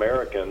lot of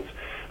Americans.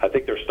 I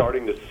think they're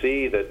starting to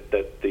see that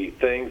the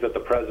things that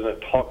the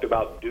president talked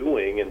about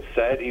doing and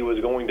said he was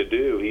going to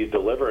do, he's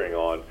delivering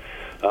on.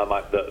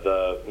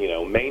 The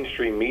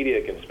mainstream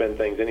media can spin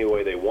things any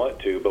way they want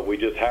to, but we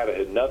just had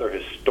another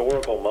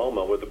historical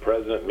moment with the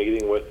president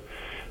meeting with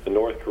the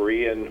North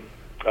Korean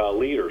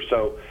leader.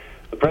 So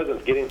the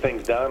president's getting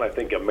things done. I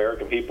think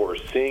American people are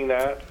seeing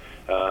that.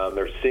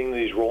 They're seeing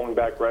these rolling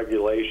back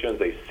regulations.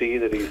 They see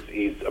that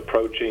he's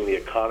approaching the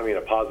economy in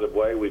a positive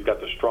way. We've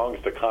got the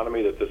strongest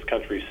economy that this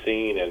country's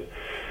seen in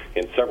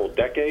several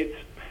decades.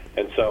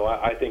 And so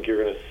I think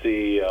you're going to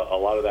see a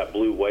lot of that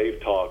blue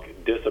wave talk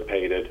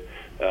dissipated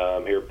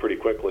here pretty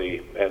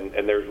quickly.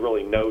 And there's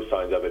really no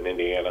signs of it in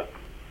Indiana.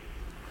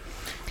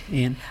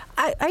 Ian?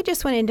 I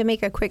just wanted to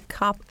make a quick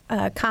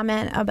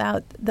comment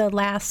about the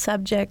last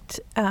subject.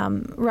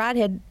 Rod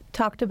had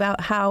talked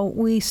about how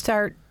we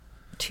start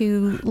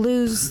to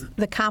lose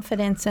the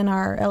confidence in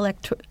our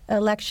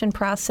election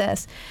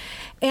process.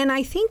 And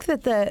I think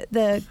that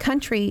the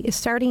country is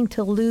starting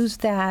to lose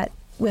that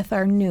with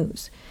our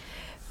news.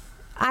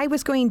 I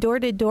was going door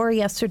to door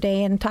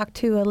yesterday and talked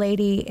to a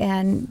lady,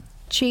 and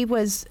she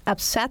was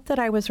upset that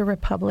I was a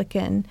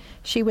Republican.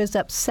 She was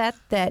upset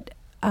that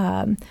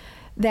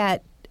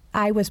that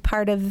I was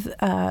part of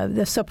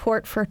the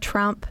support for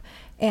Trump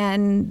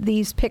and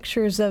these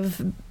pictures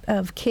of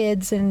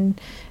kids and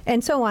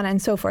so on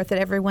and so forth that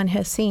everyone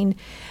has seen.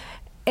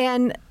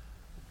 And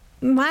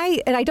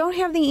I don't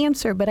have the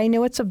answer, but I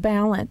know it's a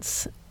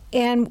balance.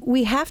 And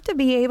we have to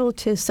be able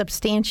to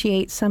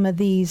substantiate some of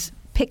these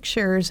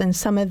pictures and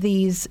some of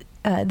these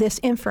this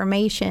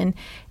information,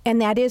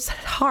 and that is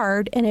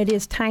hard and it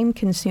is time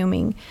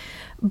consuming.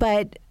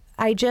 But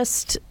I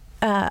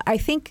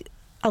think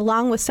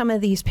along with some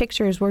of these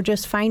pictures, we're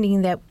just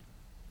finding that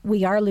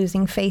we are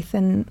losing faith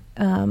in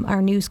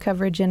our news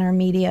coverage and our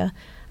media.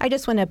 I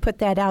just want to put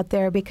that out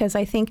there because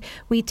I think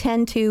we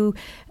tend to,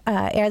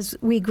 as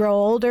we grow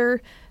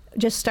older,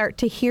 just start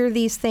to hear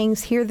these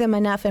things, hear them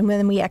enough, and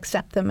then we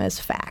accept them as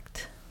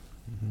fact.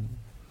 Mm-hmm.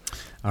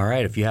 All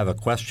right. If you have a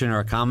question or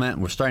a comment,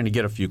 we're starting to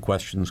get a few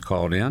questions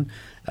called in.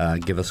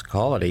 Give us a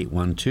call at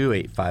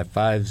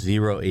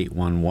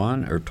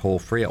 812-855-0811 or toll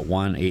free at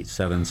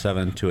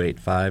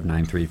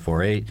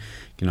 1-877-285-9348. You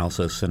can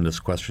also send us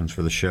questions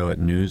for the show at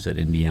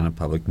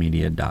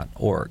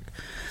news@indianapublicmedia.org.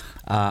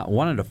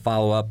 Wanted to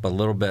follow up a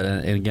little bit,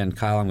 and again,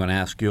 Kyle, I'm going to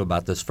ask you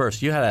about this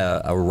first. You had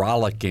a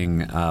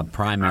rollicking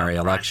primary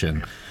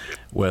election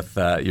with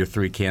your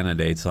three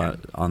candidates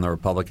on the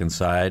Republican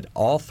side.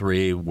 All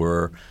three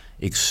were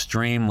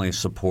extremely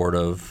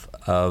supportive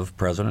of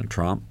President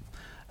Trump,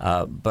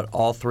 but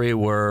all three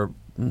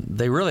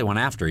they really went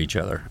after each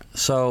other.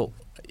 So,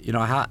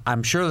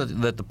 I'm sure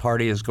that the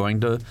party is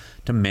going to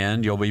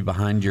mend. You'll be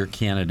behind your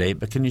candidate,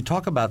 but can you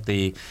talk about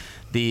the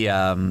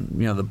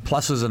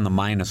pluses and the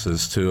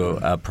minuses to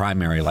a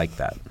primary like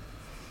that?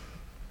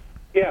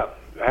 Yeah,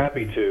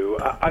 happy to.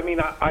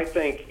 I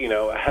think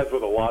as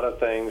with a lot of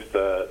things,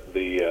 the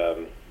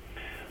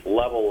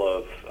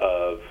level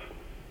of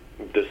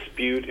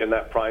dispute in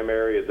that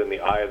primary is in the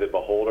eye of the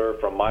beholder.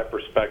 From my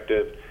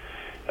perspective,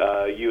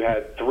 you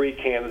had three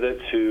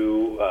candidates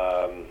who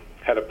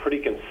had a pretty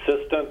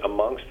consistent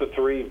amongst the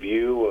three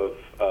view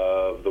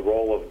of the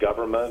role of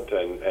government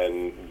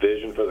and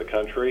vision for the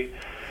country.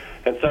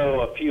 And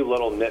so a few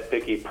little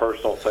nitpicky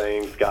personal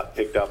things got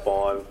picked up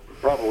on,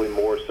 probably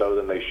more so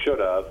than they should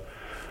have.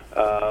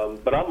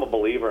 But I'm a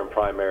believer in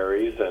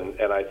primaries,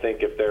 and I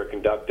think if they're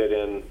conducted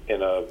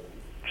in a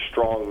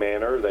strong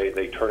manner,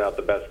 they turn out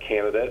the best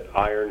candidate.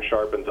 Iron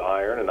sharpens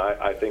iron, and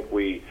I think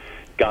we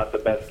got the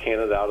best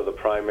candidate out of the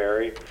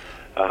primary.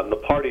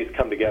 The parties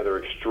come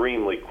together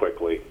extremely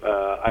quickly.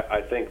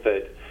 I think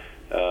that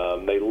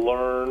They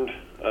learned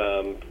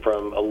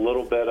from a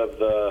little bit of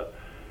the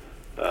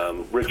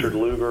Richard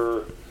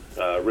Lugar,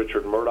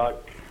 Richard Murdoch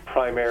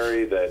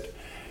primary that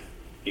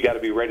you got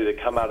to be ready to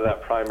come out of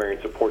that primary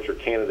and support your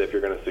candidate if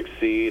you're going to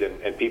succeed,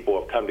 and people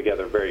have come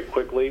together very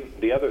quickly.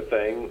 The other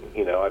thing,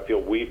 I feel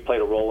we've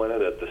played a role in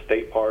it at the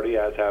state party,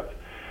 as have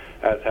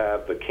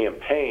the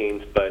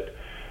campaigns, but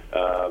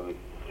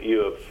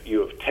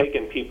you have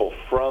taken people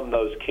from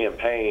those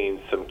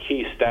campaigns, some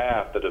key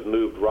staff that have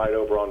moved right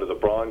over onto the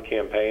Braun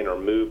campaign or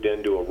moved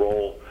into a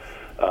role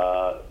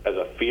as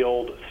a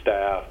field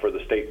staff for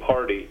the state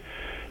party,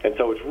 and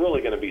so it's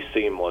really going to be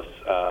seamless.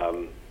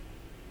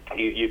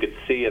 You could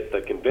see at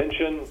the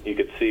convention, you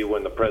could see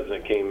when the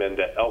president came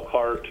into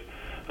Elkhart,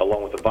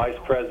 along with the vice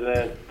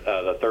president,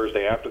 the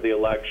Thursday after the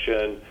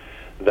election,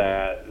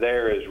 that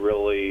there is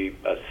really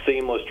a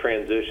seamless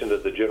transition to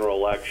the general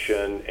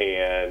election,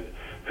 and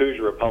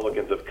Hoosier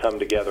Republicans have come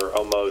together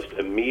almost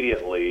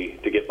immediately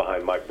to get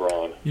behind Mike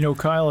Braun.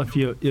 Kyle,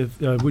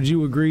 would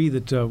you agree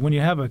that when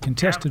you have a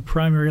contested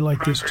primary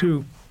like this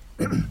too,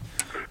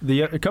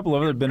 a couple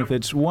of other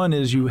benefits. One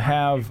is you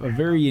have a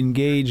very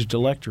engaged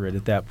electorate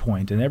at that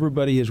point, and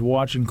everybody is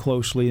watching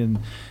closely,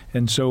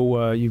 and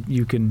so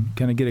you can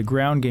kind of get a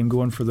ground game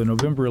going for the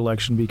November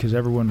election because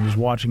everyone was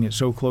watching it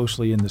so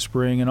closely in the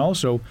spring, and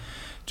also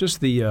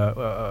just the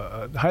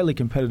highly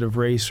competitive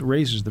race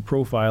raises the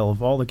profile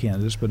of all the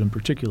candidates, but in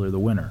particular the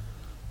winner.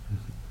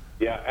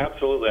 Yeah,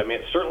 absolutely. I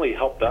mean, it certainly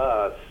helped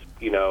us.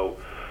 We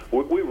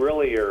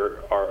really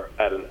are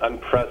at an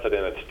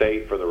unprecedented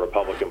state for the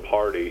Republican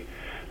Party.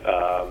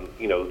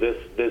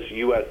 This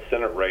U.S.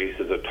 Senate race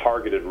is a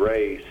targeted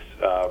race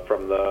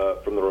from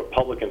the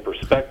Republican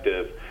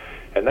perspective,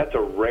 and that's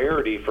a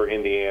rarity for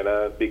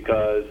Indiana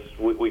because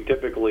we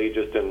typically,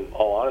 just in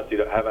all honesty,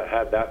 haven't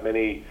had that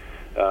many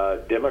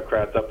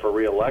Democrats up for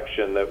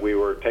re-election that we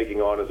were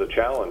taking on as a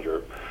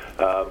challenger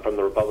from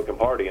the Republican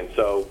Party, and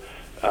so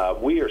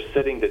we are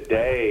sitting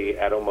today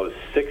at almost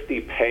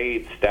 60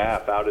 paid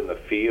staff out in the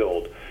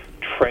field,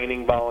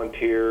 training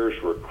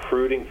volunteers,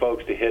 recruiting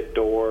folks to hit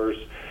doors.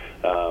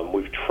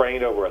 We've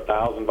trained over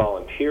 1,000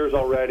 volunteers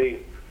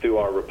already through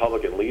our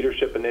Republican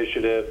Leadership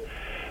Initiative.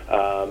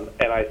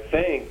 And I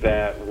think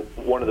that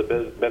one of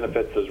the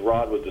benefits, as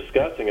Rod was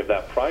discussing, of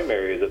that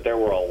primary is that there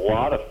were a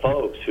lot of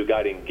folks who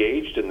got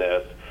engaged in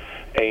this.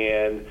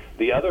 And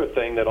the other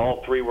thing that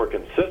all three were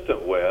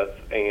consistent with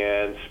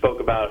and spoke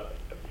about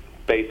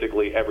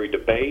basically every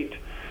debate,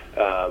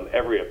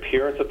 every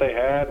appearance that they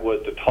had,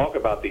 was to talk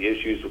about the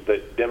issues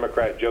that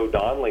Democrat Joe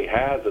Donnelly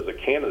has as a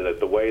candidate,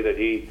 the way that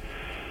he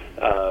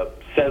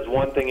says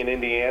one thing in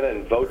Indiana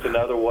and votes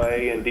another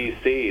way in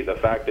D.C., the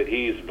fact that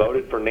he's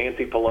voted for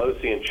Nancy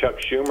Pelosi and Chuck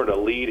Schumer to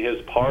lead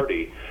his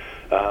party,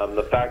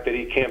 the fact that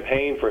he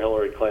campaigned for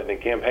Hillary Clinton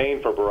and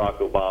campaigned for Barack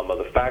Obama,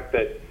 the fact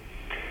that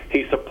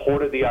he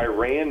supported the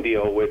Iran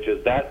deal, which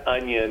is that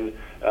onion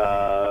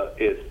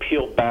is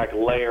peeled back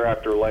layer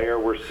after layer.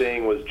 We're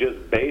seeing was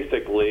just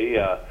basically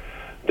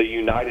the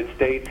United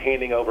States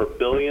handing over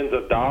billions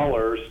of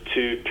dollars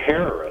to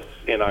terrorists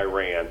in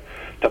Iran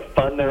to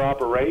fund their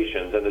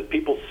operations. And as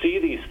people see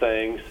these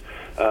things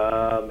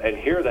and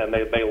hear them,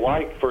 they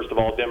like, first of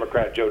all,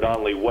 Democrat Joe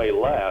Donnelly way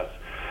less.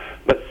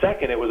 But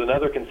second, it was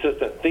another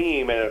consistent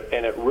theme,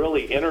 and it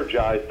really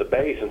energized the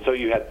base. And so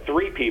you had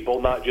three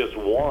people, not just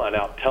one,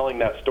 out telling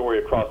that story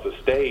across the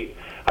state,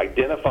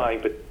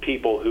 identifying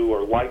people who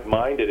are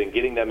like-minded and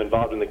getting them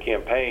involved in the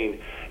campaign.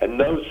 And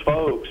those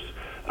folks,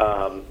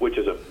 which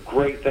is a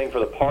great thing for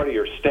the party,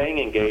 are staying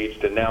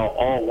engaged and now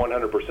all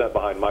 100%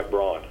 behind Mike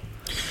Braun.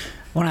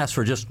 I want to ask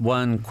for just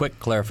one quick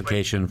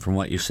clarification from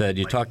what you said.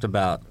 You talked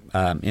about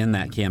in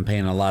that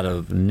campaign a lot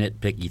of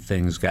nitpicky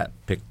things got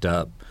picked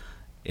up,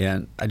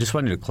 and I just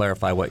wanted to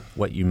clarify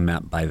what you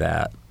meant by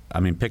that. I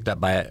mean, picked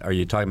up by, are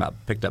you talking about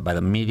picked up by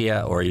the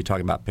media, or are you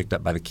talking about picked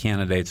up by the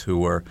candidates who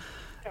were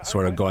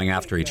sort of going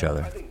after each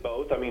other? I think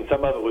both. I mean,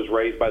 some of it was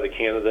raised by the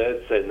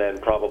candidates and then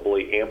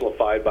probably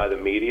amplified by the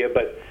media,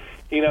 but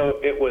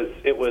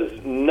it was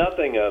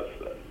nothing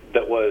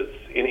that was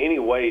in any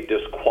way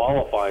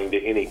disqualifying to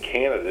any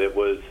candidate. It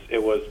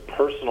was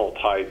personal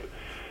type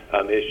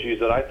issues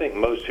that I think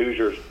most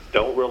Hoosiers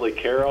don't really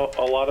care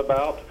a lot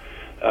about.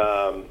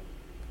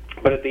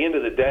 But at the end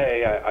of the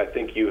day, I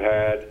think you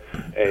had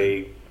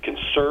a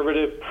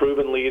conservative,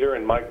 proven leader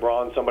in Mike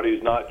Braun, somebody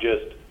who's not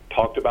just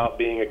talked about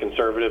being a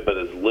conservative, but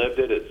has lived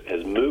it,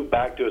 has moved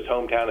back to his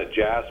hometown at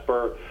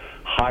Jasper,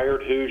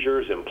 hired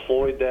Hoosiers,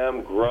 employed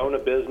them, grown a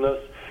business.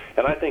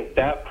 And I think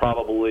that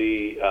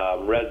probably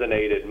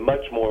resonated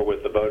much more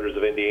with the voters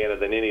of Indiana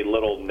than any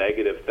little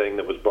negative thing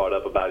that was brought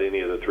up about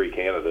any of the three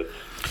candidates.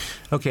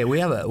 Okay, we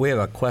have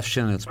a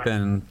question that's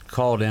been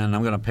called in.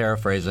 I'm going to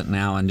paraphrase it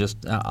now, and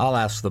just I'll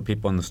ask the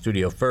people in the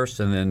studio first,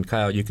 and then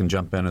Kyle, you can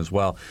jump in as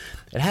well.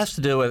 It has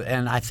to do with,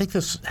 and I think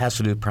this has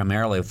to do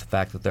primarily with the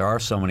fact that there are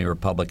so many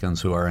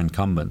Republicans who are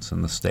incumbents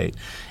in the state,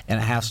 and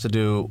it has to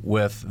do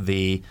with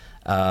the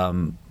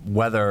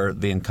whether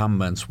the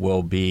incumbents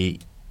will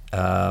be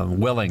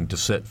willing to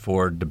sit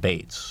for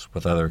debates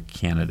with other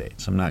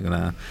candidates. I'm not going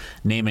to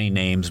name any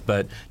names,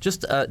 but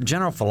just a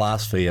general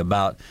philosophy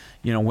about,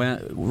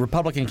 when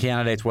Republican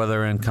candidates,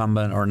 whether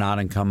incumbent or not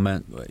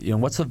incumbent,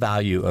 what's the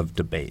value of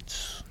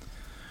debates?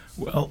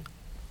 Well,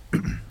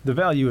 the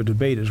value of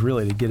debate is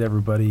really to get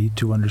everybody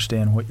to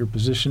understand what your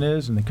position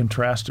is and to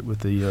contrast it with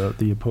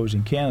the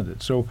opposing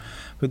candidate. So,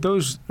 but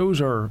those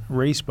are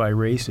race by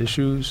race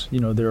issues.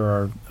 There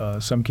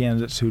are some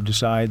candidates who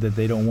decide that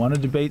they don't want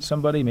to debate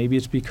somebody. Maybe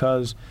it's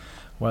because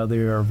while they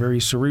are very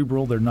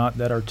cerebral, they're not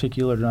that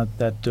articulate, or not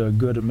that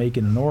good at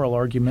making an oral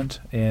argument.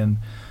 And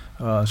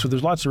so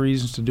there's lots of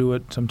reasons to do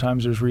it.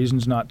 Sometimes there's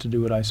reasons not to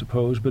do it, I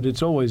suppose. But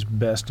it's always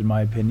best, in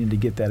my opinion, to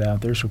get that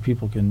out there so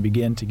people can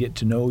begin to get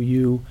to know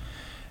you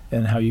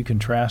and how you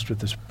contrast with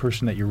this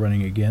person that you're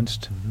running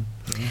against.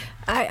 Mm-hmm.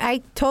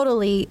 I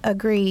totally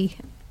agree.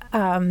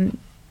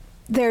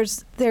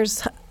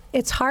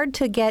 It's hard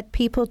to get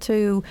people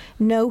to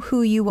know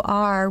who you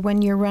are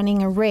when you're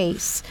running a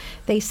race.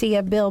 They see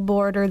a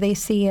billboard or they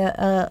see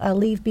a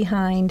leave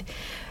behind.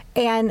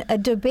 And a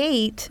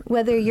debate,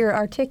 whether you're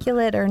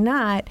articulate or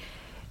not,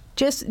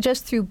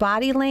 just through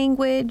body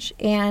language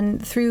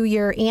and through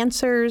your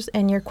answers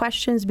and your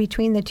questions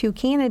between the two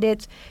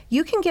candidates,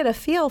 you can get a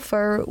feel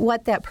for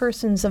what that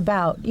person's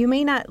about. You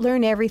may not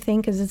learn everything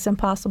because it's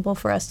impossible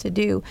for us to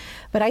do,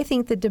 but I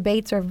think the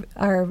debates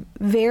are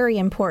very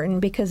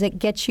important because it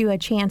gets you a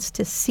chance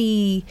to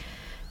see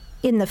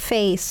in the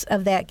face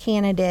of that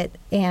candidate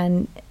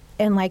and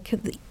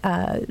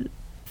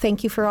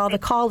thank you for all the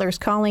callers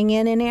calling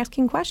in and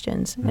asking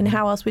questions. Mm-hmm. And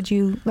how else would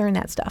you learn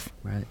that stuff?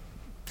 Right.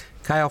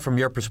 Kyle, from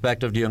your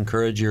perspective, do you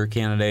encourage your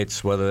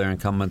candidates, whether they're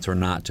incumbents or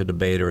not, to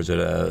debate, or is it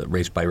a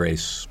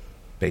race-by-race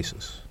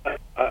basis?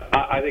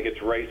 I think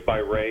it's race by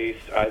race.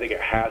 I think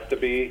it has to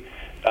be.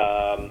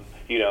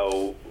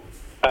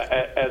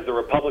 As the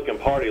Republican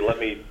Party, let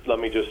me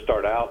just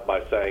start out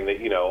by saying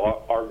that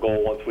our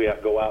goal once we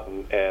go out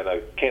and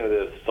a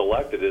candidate is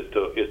selected is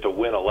to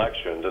win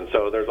elections, and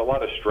so there's a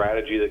lot of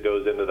strategy that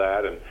goes into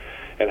that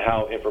and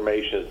how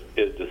information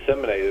is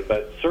disseminated.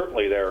 But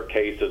certainly there are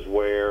cases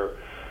where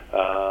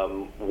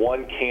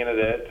one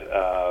candidate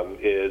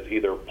is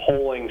either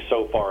polling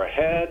so far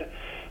ahead,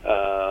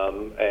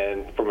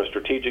 and from a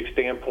strategic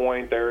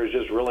standpoint, there is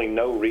just really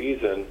no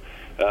reason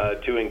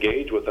to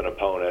engage with an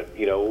opponent.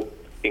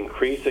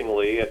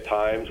 Increasingly at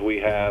times we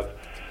have,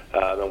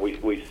 and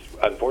we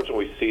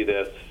unfortunately see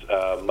this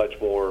much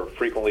more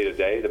frequently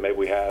today than maybe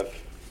we have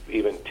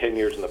even 10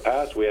 years in the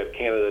past. We have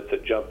candidates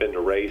that jump into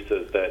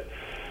races that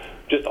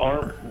just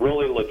aren't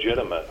really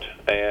legitimate.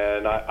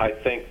 And I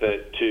think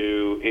that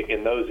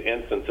in those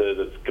instances,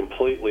 it's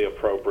completely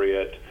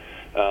appropriate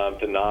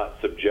to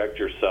not subject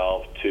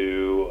yourself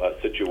to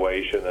a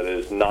situation that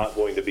is not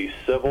going to be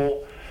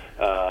civil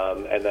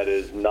and that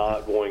is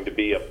not going to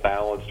be a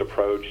balanced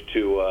approach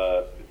to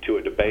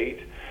a debate.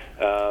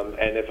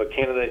 And if a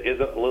candidate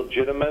isn't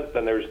legitimate,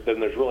 then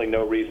there's really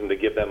no reason to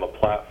give them a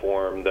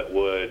platform that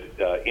would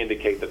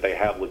indicate that they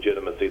have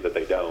legitimacy that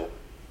they don't.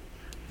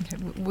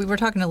 We were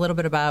talking a little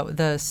bit about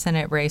the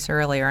Senate race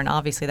earlier, and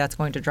obviously that's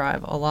going to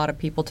drive a lot of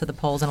people to the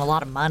polls and a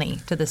lot of money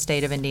to the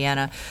state of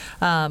Indiana.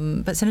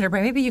 But Senator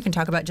Bray, maybe you can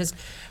talk about just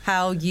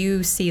how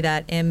you see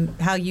that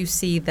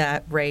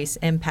race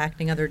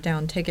impacting other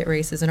down ticket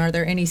races, and are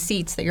there any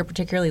seats that you're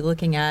particularly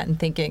looking at and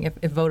thinking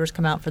if voters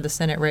come out for the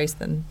Senate race,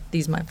 then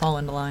these might fall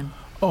into line?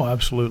 Oh,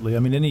 absolutely. I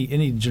mean,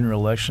 any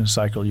general election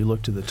cycle, you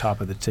look to the top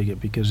of the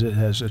ticket because it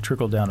has a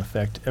trickle-down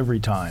effect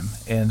every time.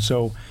 And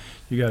so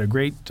you got a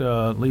great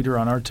leader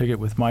on our ticket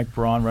with Mike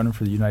Braun running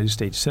for the United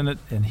States Senate,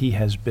 and he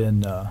has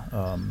been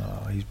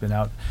he's been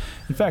out.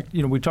 In fact,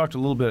 we talked a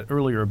little bit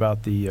earlier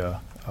about the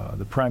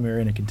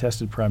primary and a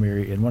contested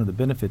primary, and one of the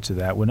benefits of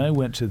that. When I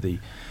went to the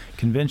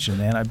convention,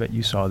 and I bet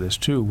you saw this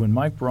too, when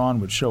Mike Braun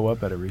would show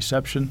up at a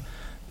reception,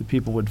 the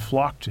people would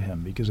flock to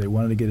him because they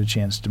wanted to get a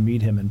chance to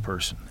meet him in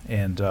person,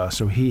 and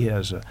so he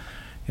has a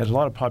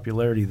lot of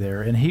popularity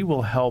there, and he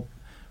will help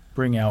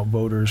bring out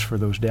voters for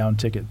those down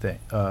ticket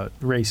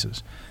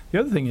races. The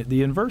other thing,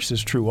 the inverse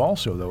is true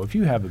also, though. If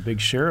you have a big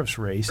sheriff's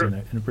race in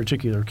a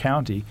particular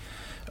county,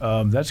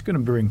 that's going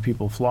to bring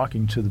people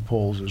flocking to the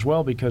polls as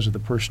well because of the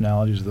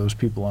personalities of those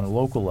people on a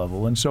local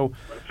level. And so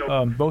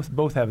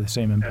both have the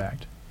same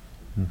impact.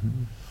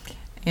 Mm-hmm.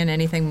 And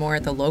anything more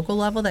at the local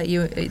level that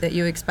you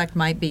expect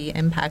might be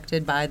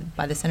impacted by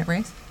the Senate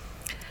race?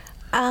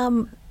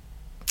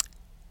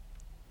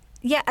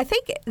 Yeah, I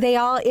think they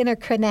all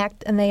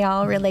interconnect and they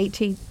all relate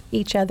to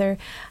each other.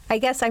 I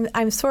guess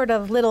I'm sort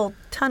of little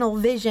tunnel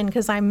vision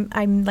because I'm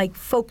like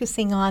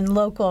focusing on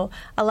local.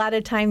 A lot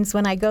of times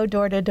when I go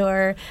door to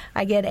door,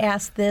 I get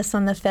asked this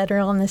on the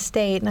federal and the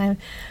state, and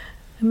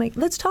I'm like,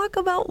 let's talk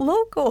about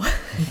local.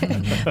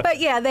 But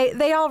yeah,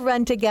 they all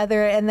run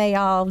together and they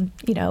all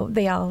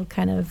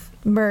kind of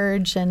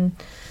merge. And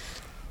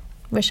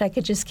wish I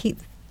could just keep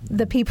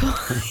the people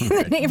in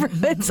the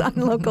neighborhoods on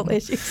local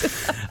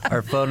issues.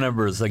 Our phone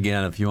numbers,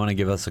 again, if you want to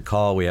give us a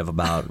call, we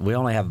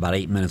only have about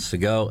 8 minutes to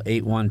go.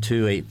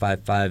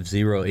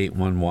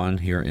 812-855-0811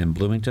 here in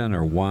Bloomington,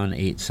 or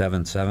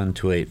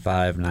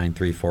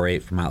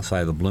 1-877-285-9348 from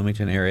outside the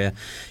Bloomington area.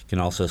 You can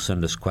also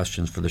send us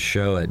questions for the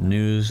show at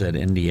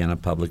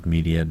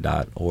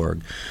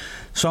news@indianapublicmedia.org.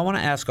 So I want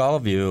to ask all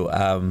of you,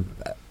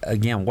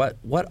 again,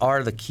 what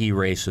are the key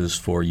races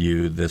for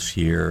you this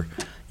year,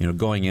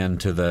 going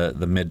into the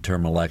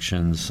midterm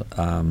elections?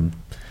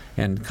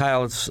 And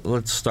Kyle,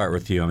 let's start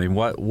with you. I mean,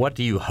 what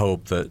do you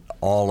hope that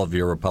all of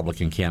your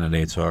Republican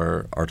candidates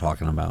are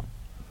talking about?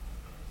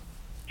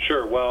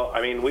 Sure. Well,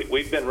 I mean,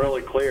 we've been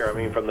really clear. I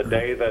mean, from the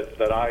day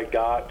that I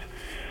got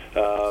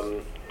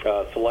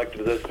selected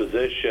to this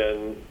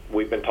position,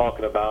 we've been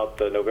talking about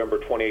the November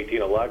 2018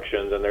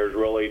 elections, and there's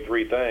really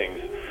three things.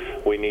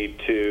 We need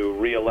to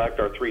reelect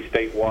our three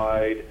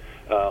statewide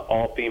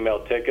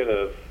all-female ticket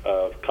of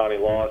Connie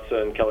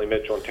Lawson, Kelly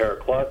Mitchell, and Tara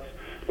Klutz.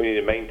 We need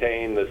to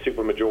maintain the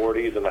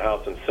supermajorities in the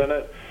House and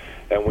Senate,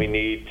 and we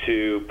need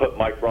to put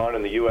Mike Braun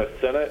in the U.S.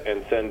 Senate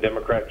and send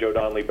Democrat Joe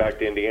Donnelly back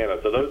to Indiana.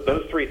 So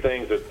those three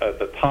things at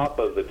the top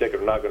of the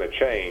ticket are not going to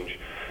change.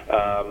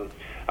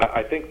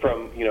 I think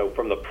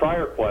from the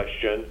prior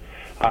question,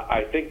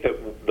 I think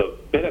that the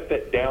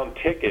benefit down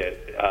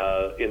ticket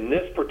in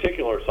this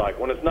particular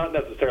cycle, and it's not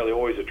necessarily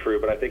always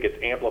true, but I think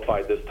it's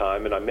amplified this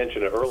time, and I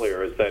mentioned it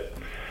earlier, is that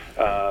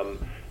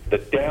the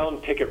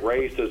down ticket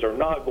races are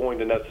not going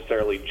to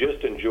necessarily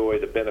just enjoy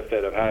the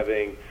benefit of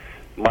having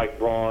Mike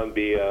Braun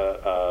be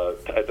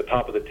at the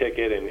top of the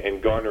ticket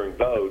and garnering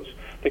votes.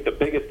 I think the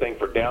biggest thing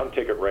for down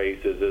ticket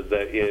races is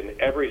that in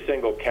every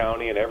single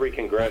county and every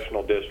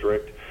congressional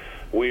district,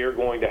 we are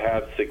going to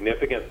have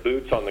significant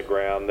boots on the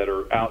ground that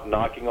are out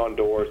knocking on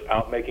doors,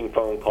 out making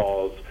phone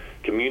calls,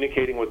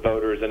 communicating with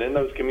voters, and in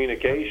those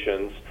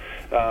communications,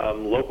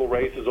 local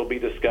races will be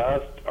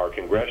discussed, our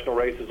congressional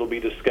races will be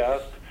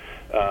discussed,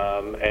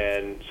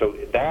 and so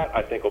that,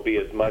 I think, will be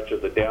as much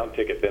of the down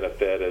ticket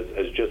benefit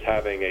as just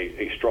having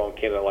a strong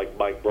candidate like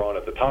Mike Braun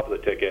at the top of the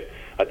ticket.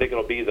 I think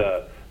it'll be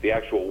the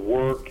actual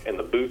work and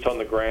the boots on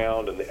the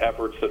ground and the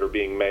efforts that are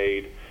being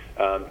made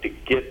to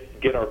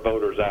get our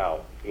voters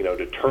out,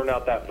 to turn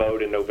out that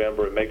vote in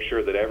November and make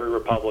sure that every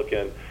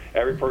Republican,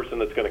 every person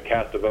that's going to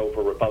cast a vote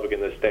for a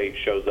Republican in this state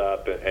shows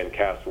up and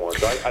casts one.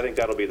 So I think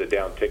that'll be the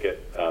down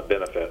ticket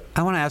benefit.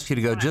 I want to ask you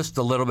to go just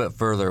a little bit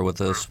further with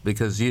this,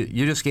 because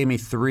you just gave me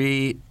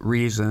three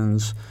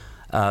reasons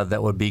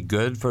that would be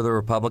good for the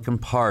Republican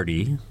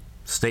Party: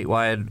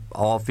 statewide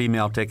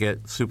all-female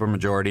ticket,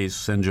 supermajorities,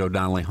 send Joe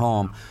Donnelly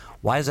home.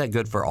 Why is that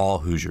good for all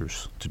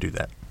Hoosiers to do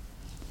that?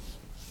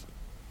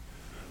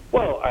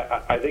 Well,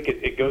 I think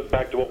it goes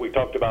back to what we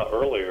talked about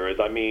earlier.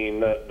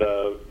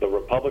 The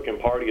Republican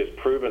Party has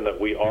proven that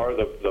we are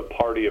the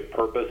party of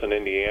purpose in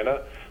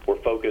Indiana.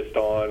 We're focused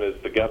on, as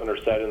the governor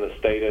said in the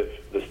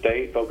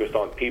state, focused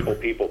on people,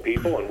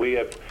 and we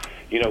have,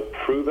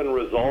 proven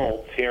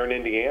results here in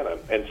Indiana.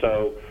 And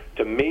so,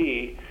 to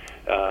me,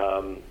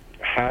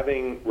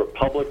 having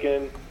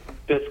Republican,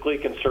 fiscally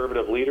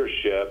conservative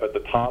leadership at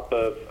the top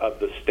of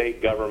the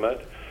state government,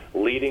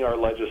 leading our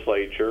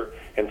legislature,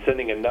 and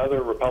sending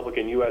another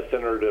Republican U.S.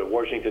 Senator to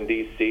Washington,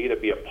 D.C. to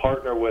be a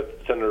partner with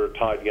Senator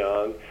Todd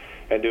Young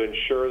and to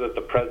ensure that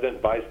the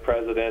President, Vice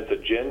President's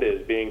agenda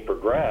is being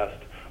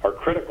progressed are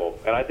critical.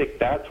 And I think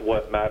that's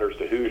what matters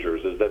to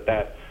Hoosiers, is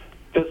that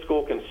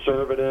fiscal,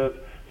 conservative,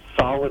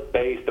 solid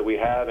base that we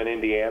have in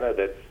Indiana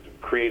that's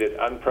created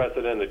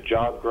unprecedented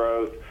job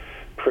growth,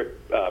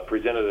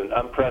 presented an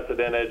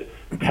unprecedented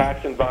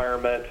tax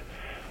environment,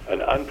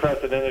 an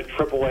unprecedented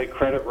AAA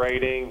credit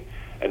rating,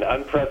 an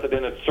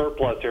unprecedented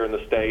surplus here in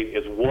the state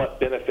is what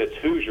benefits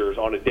Hoosiers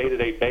on a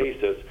day-to-day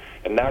basis,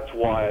 and that's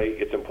why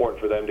it's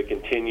important for them to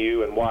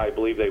continue, and why I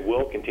believe they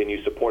will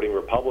continue supporting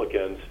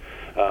Republicans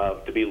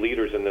to be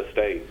leaders in this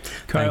state.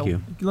 Kyle, Thank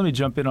you. Let me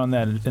jump in on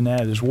that and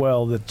add as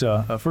well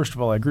that, first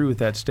of all, I agree with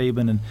that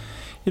statement. And,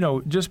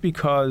 just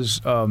because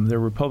they're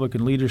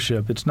Republican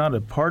leadership, it's not a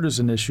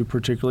partisan issue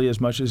particularly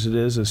as much as it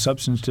is a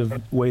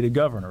substantive way to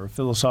govern, or a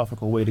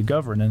philosophical way to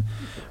govern. And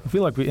I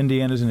feel like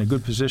Indiana's in a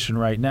good position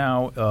right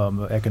now.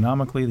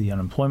 Economically, the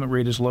unemployment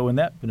rate is low, and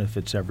that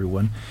benefits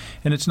everyone.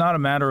 And it's not a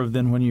matter of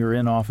then when you're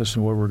in office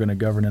and where we're going to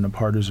govern in a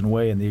partisan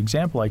way. And the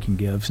example I can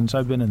give, since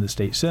I've been in the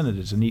state Senate,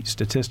 is a neat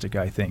statistic,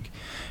 I think.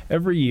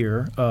 Every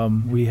year,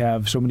 we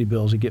have so many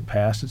bills that get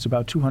passed. It's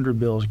about 200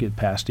 bills get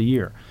passed a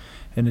year.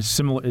 And it's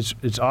similar.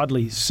 It's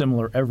oddly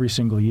similar every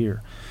single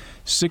year.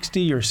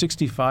 60 or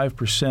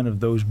 65%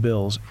 of those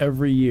bills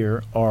every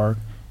year are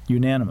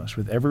unanimous,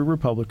 with every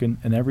Republican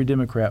and every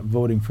Democrat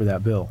voting for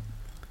that bill.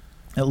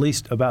 At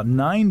least about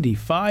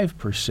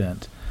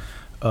 95%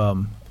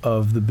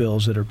 of the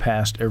bills that are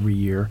passed every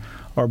year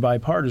are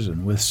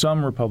bipartisan, with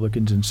some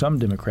Republicans and some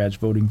Democrats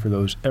voting for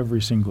those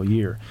every single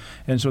year.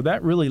 And so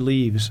that really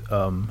leaves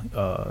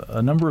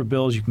a number of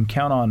bills you can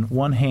count on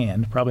one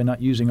hand, probably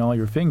not using all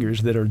your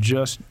fingers, that are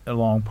just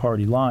along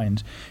party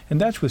lines. And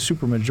that's with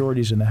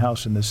supermajorities in the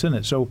House and the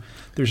Senate. So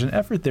there's an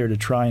effort there to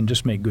try and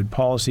just make good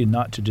policy,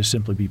 not to just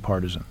simply be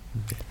partisan.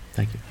 Okay.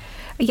 Thank you.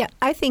 Yeah,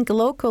 I think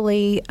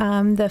locally,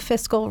 the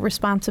fiscal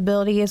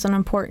responsibility is an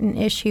important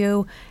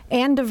issue,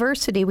 and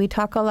diversity. We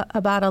talk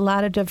about a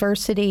lot of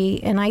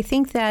diversity, and I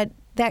think that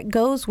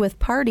goes with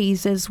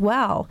parties as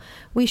well.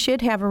 We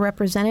should have a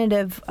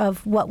representative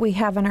of what we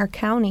have in our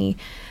county.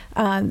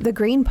 The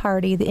Green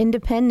Party, the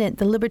Independent,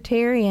 the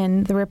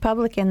Libertarian, the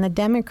Republican, the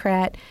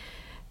Democrat.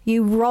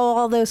 You roll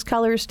all those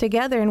colors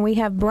together and we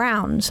have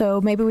brown.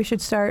 So maybe we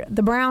should start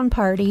the Brown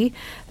Party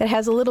that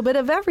has a little bit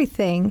of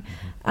everything.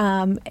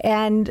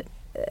 And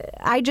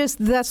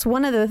that's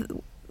one of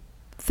the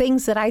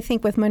things that I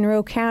think with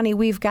Monroe County,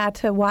 we've got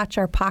to watch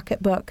our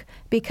pocketbook,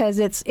 because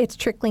it's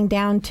trickling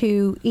down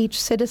to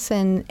each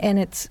citizen and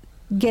it's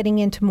getting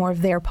into more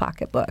of their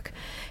pocketbook.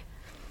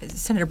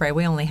 Senator Bray,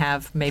 we only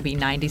have maybe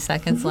 90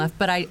 seconds left,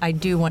 but I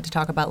do want to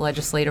talk about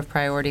legislative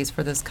priorities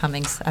for this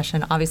coming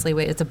session. Obviously,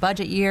 it's a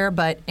budget year,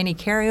 but any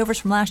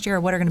carryovers from last year,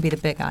 or what are going to be the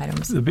big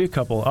items? There'll be a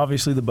couple.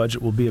 Obviously, the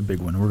budget will be a big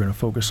one. We're going to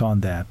focus on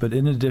that. But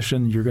in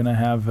addition, you're going to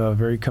have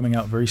coming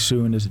out very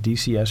soon is a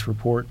DCS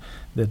report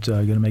that's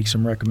going to make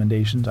some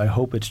recommendations. I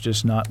hope it's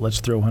just not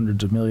let's throw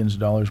hundreds of millions of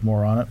dollars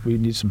more on it. We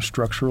need some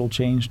structural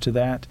change to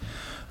that.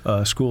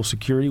 School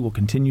security will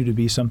continue to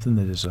be something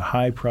that is a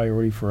high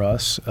priority for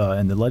us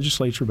in the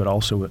legislature, but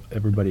also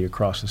everybody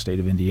across the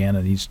state of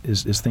Indiana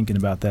is thinking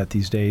about that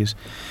these days.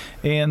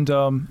 And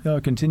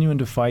continuing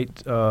to fight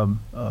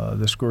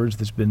the scourge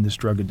that's been this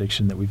drug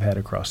addiction that we've had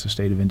across the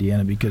state of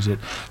Indiana, because it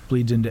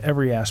bleeds into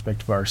every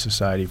aspect of our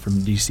society,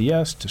 from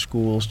DCS to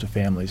schools to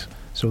families.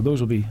 So those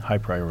will be high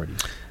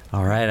priorities.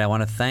 All right. I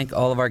want to thank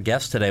all of our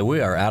guests today. We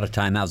are out of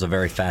time. That was a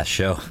very fast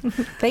show.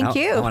 Thank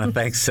you. I want to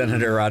thank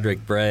Senator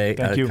Roderick Bray,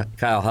 Thank you.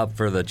 Kyle Hupp,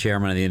 for the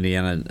chairman of the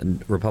Indiana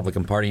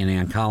Republican Party, and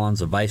Ann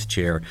Collins, the vice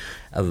chair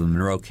of the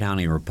Monroe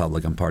County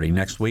Republican Party.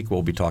 Next week,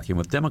 we'll be talking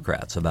with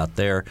Democrats about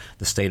the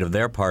state of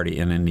their party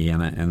in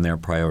Indiana and their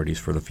priorities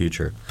for the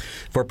future.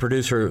 For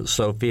producer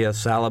Sophia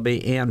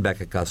Salaby and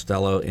Becca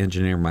Costello,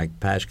 engineer Mike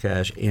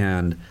Pashkash,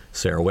 and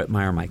Sarah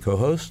Whitmire, my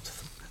co-host,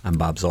 I'm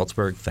Bob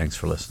Zaltzberg. Thanks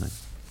for listening.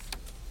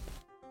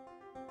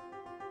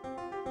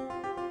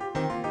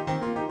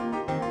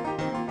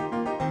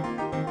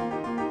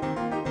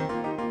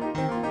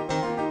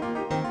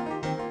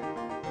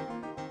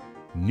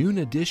 Noon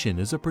Edition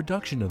is a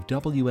production of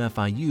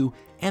WFIU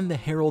and the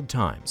Herald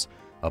Times.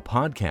 A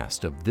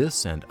podcast of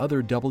this and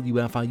other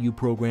WFIU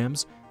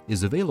programs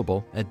is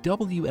available at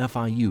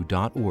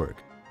WFIU.org.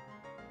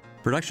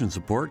 Production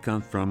support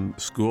comes from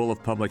School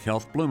of Public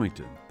Health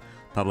Bloomington.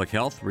 Public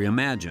Health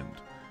Reimagined,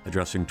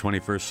 addressing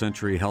 21st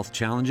century health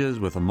challenges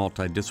with a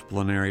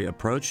multidisciplinary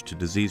approach to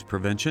disease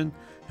prevention,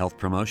 health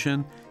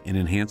promotion, and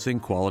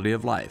enhancing quality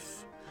of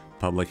life.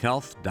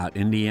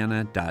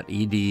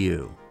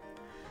 publichealth.indiana.edu.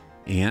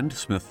 And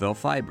Smithville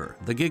Fiber,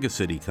 the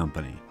Gigacity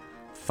Company.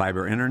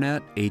 Fiber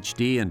Internet,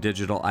 HD, and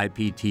digital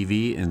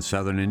IPTV in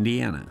southern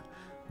Indiana.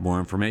 More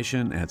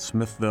information at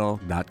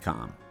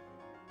smithville.com.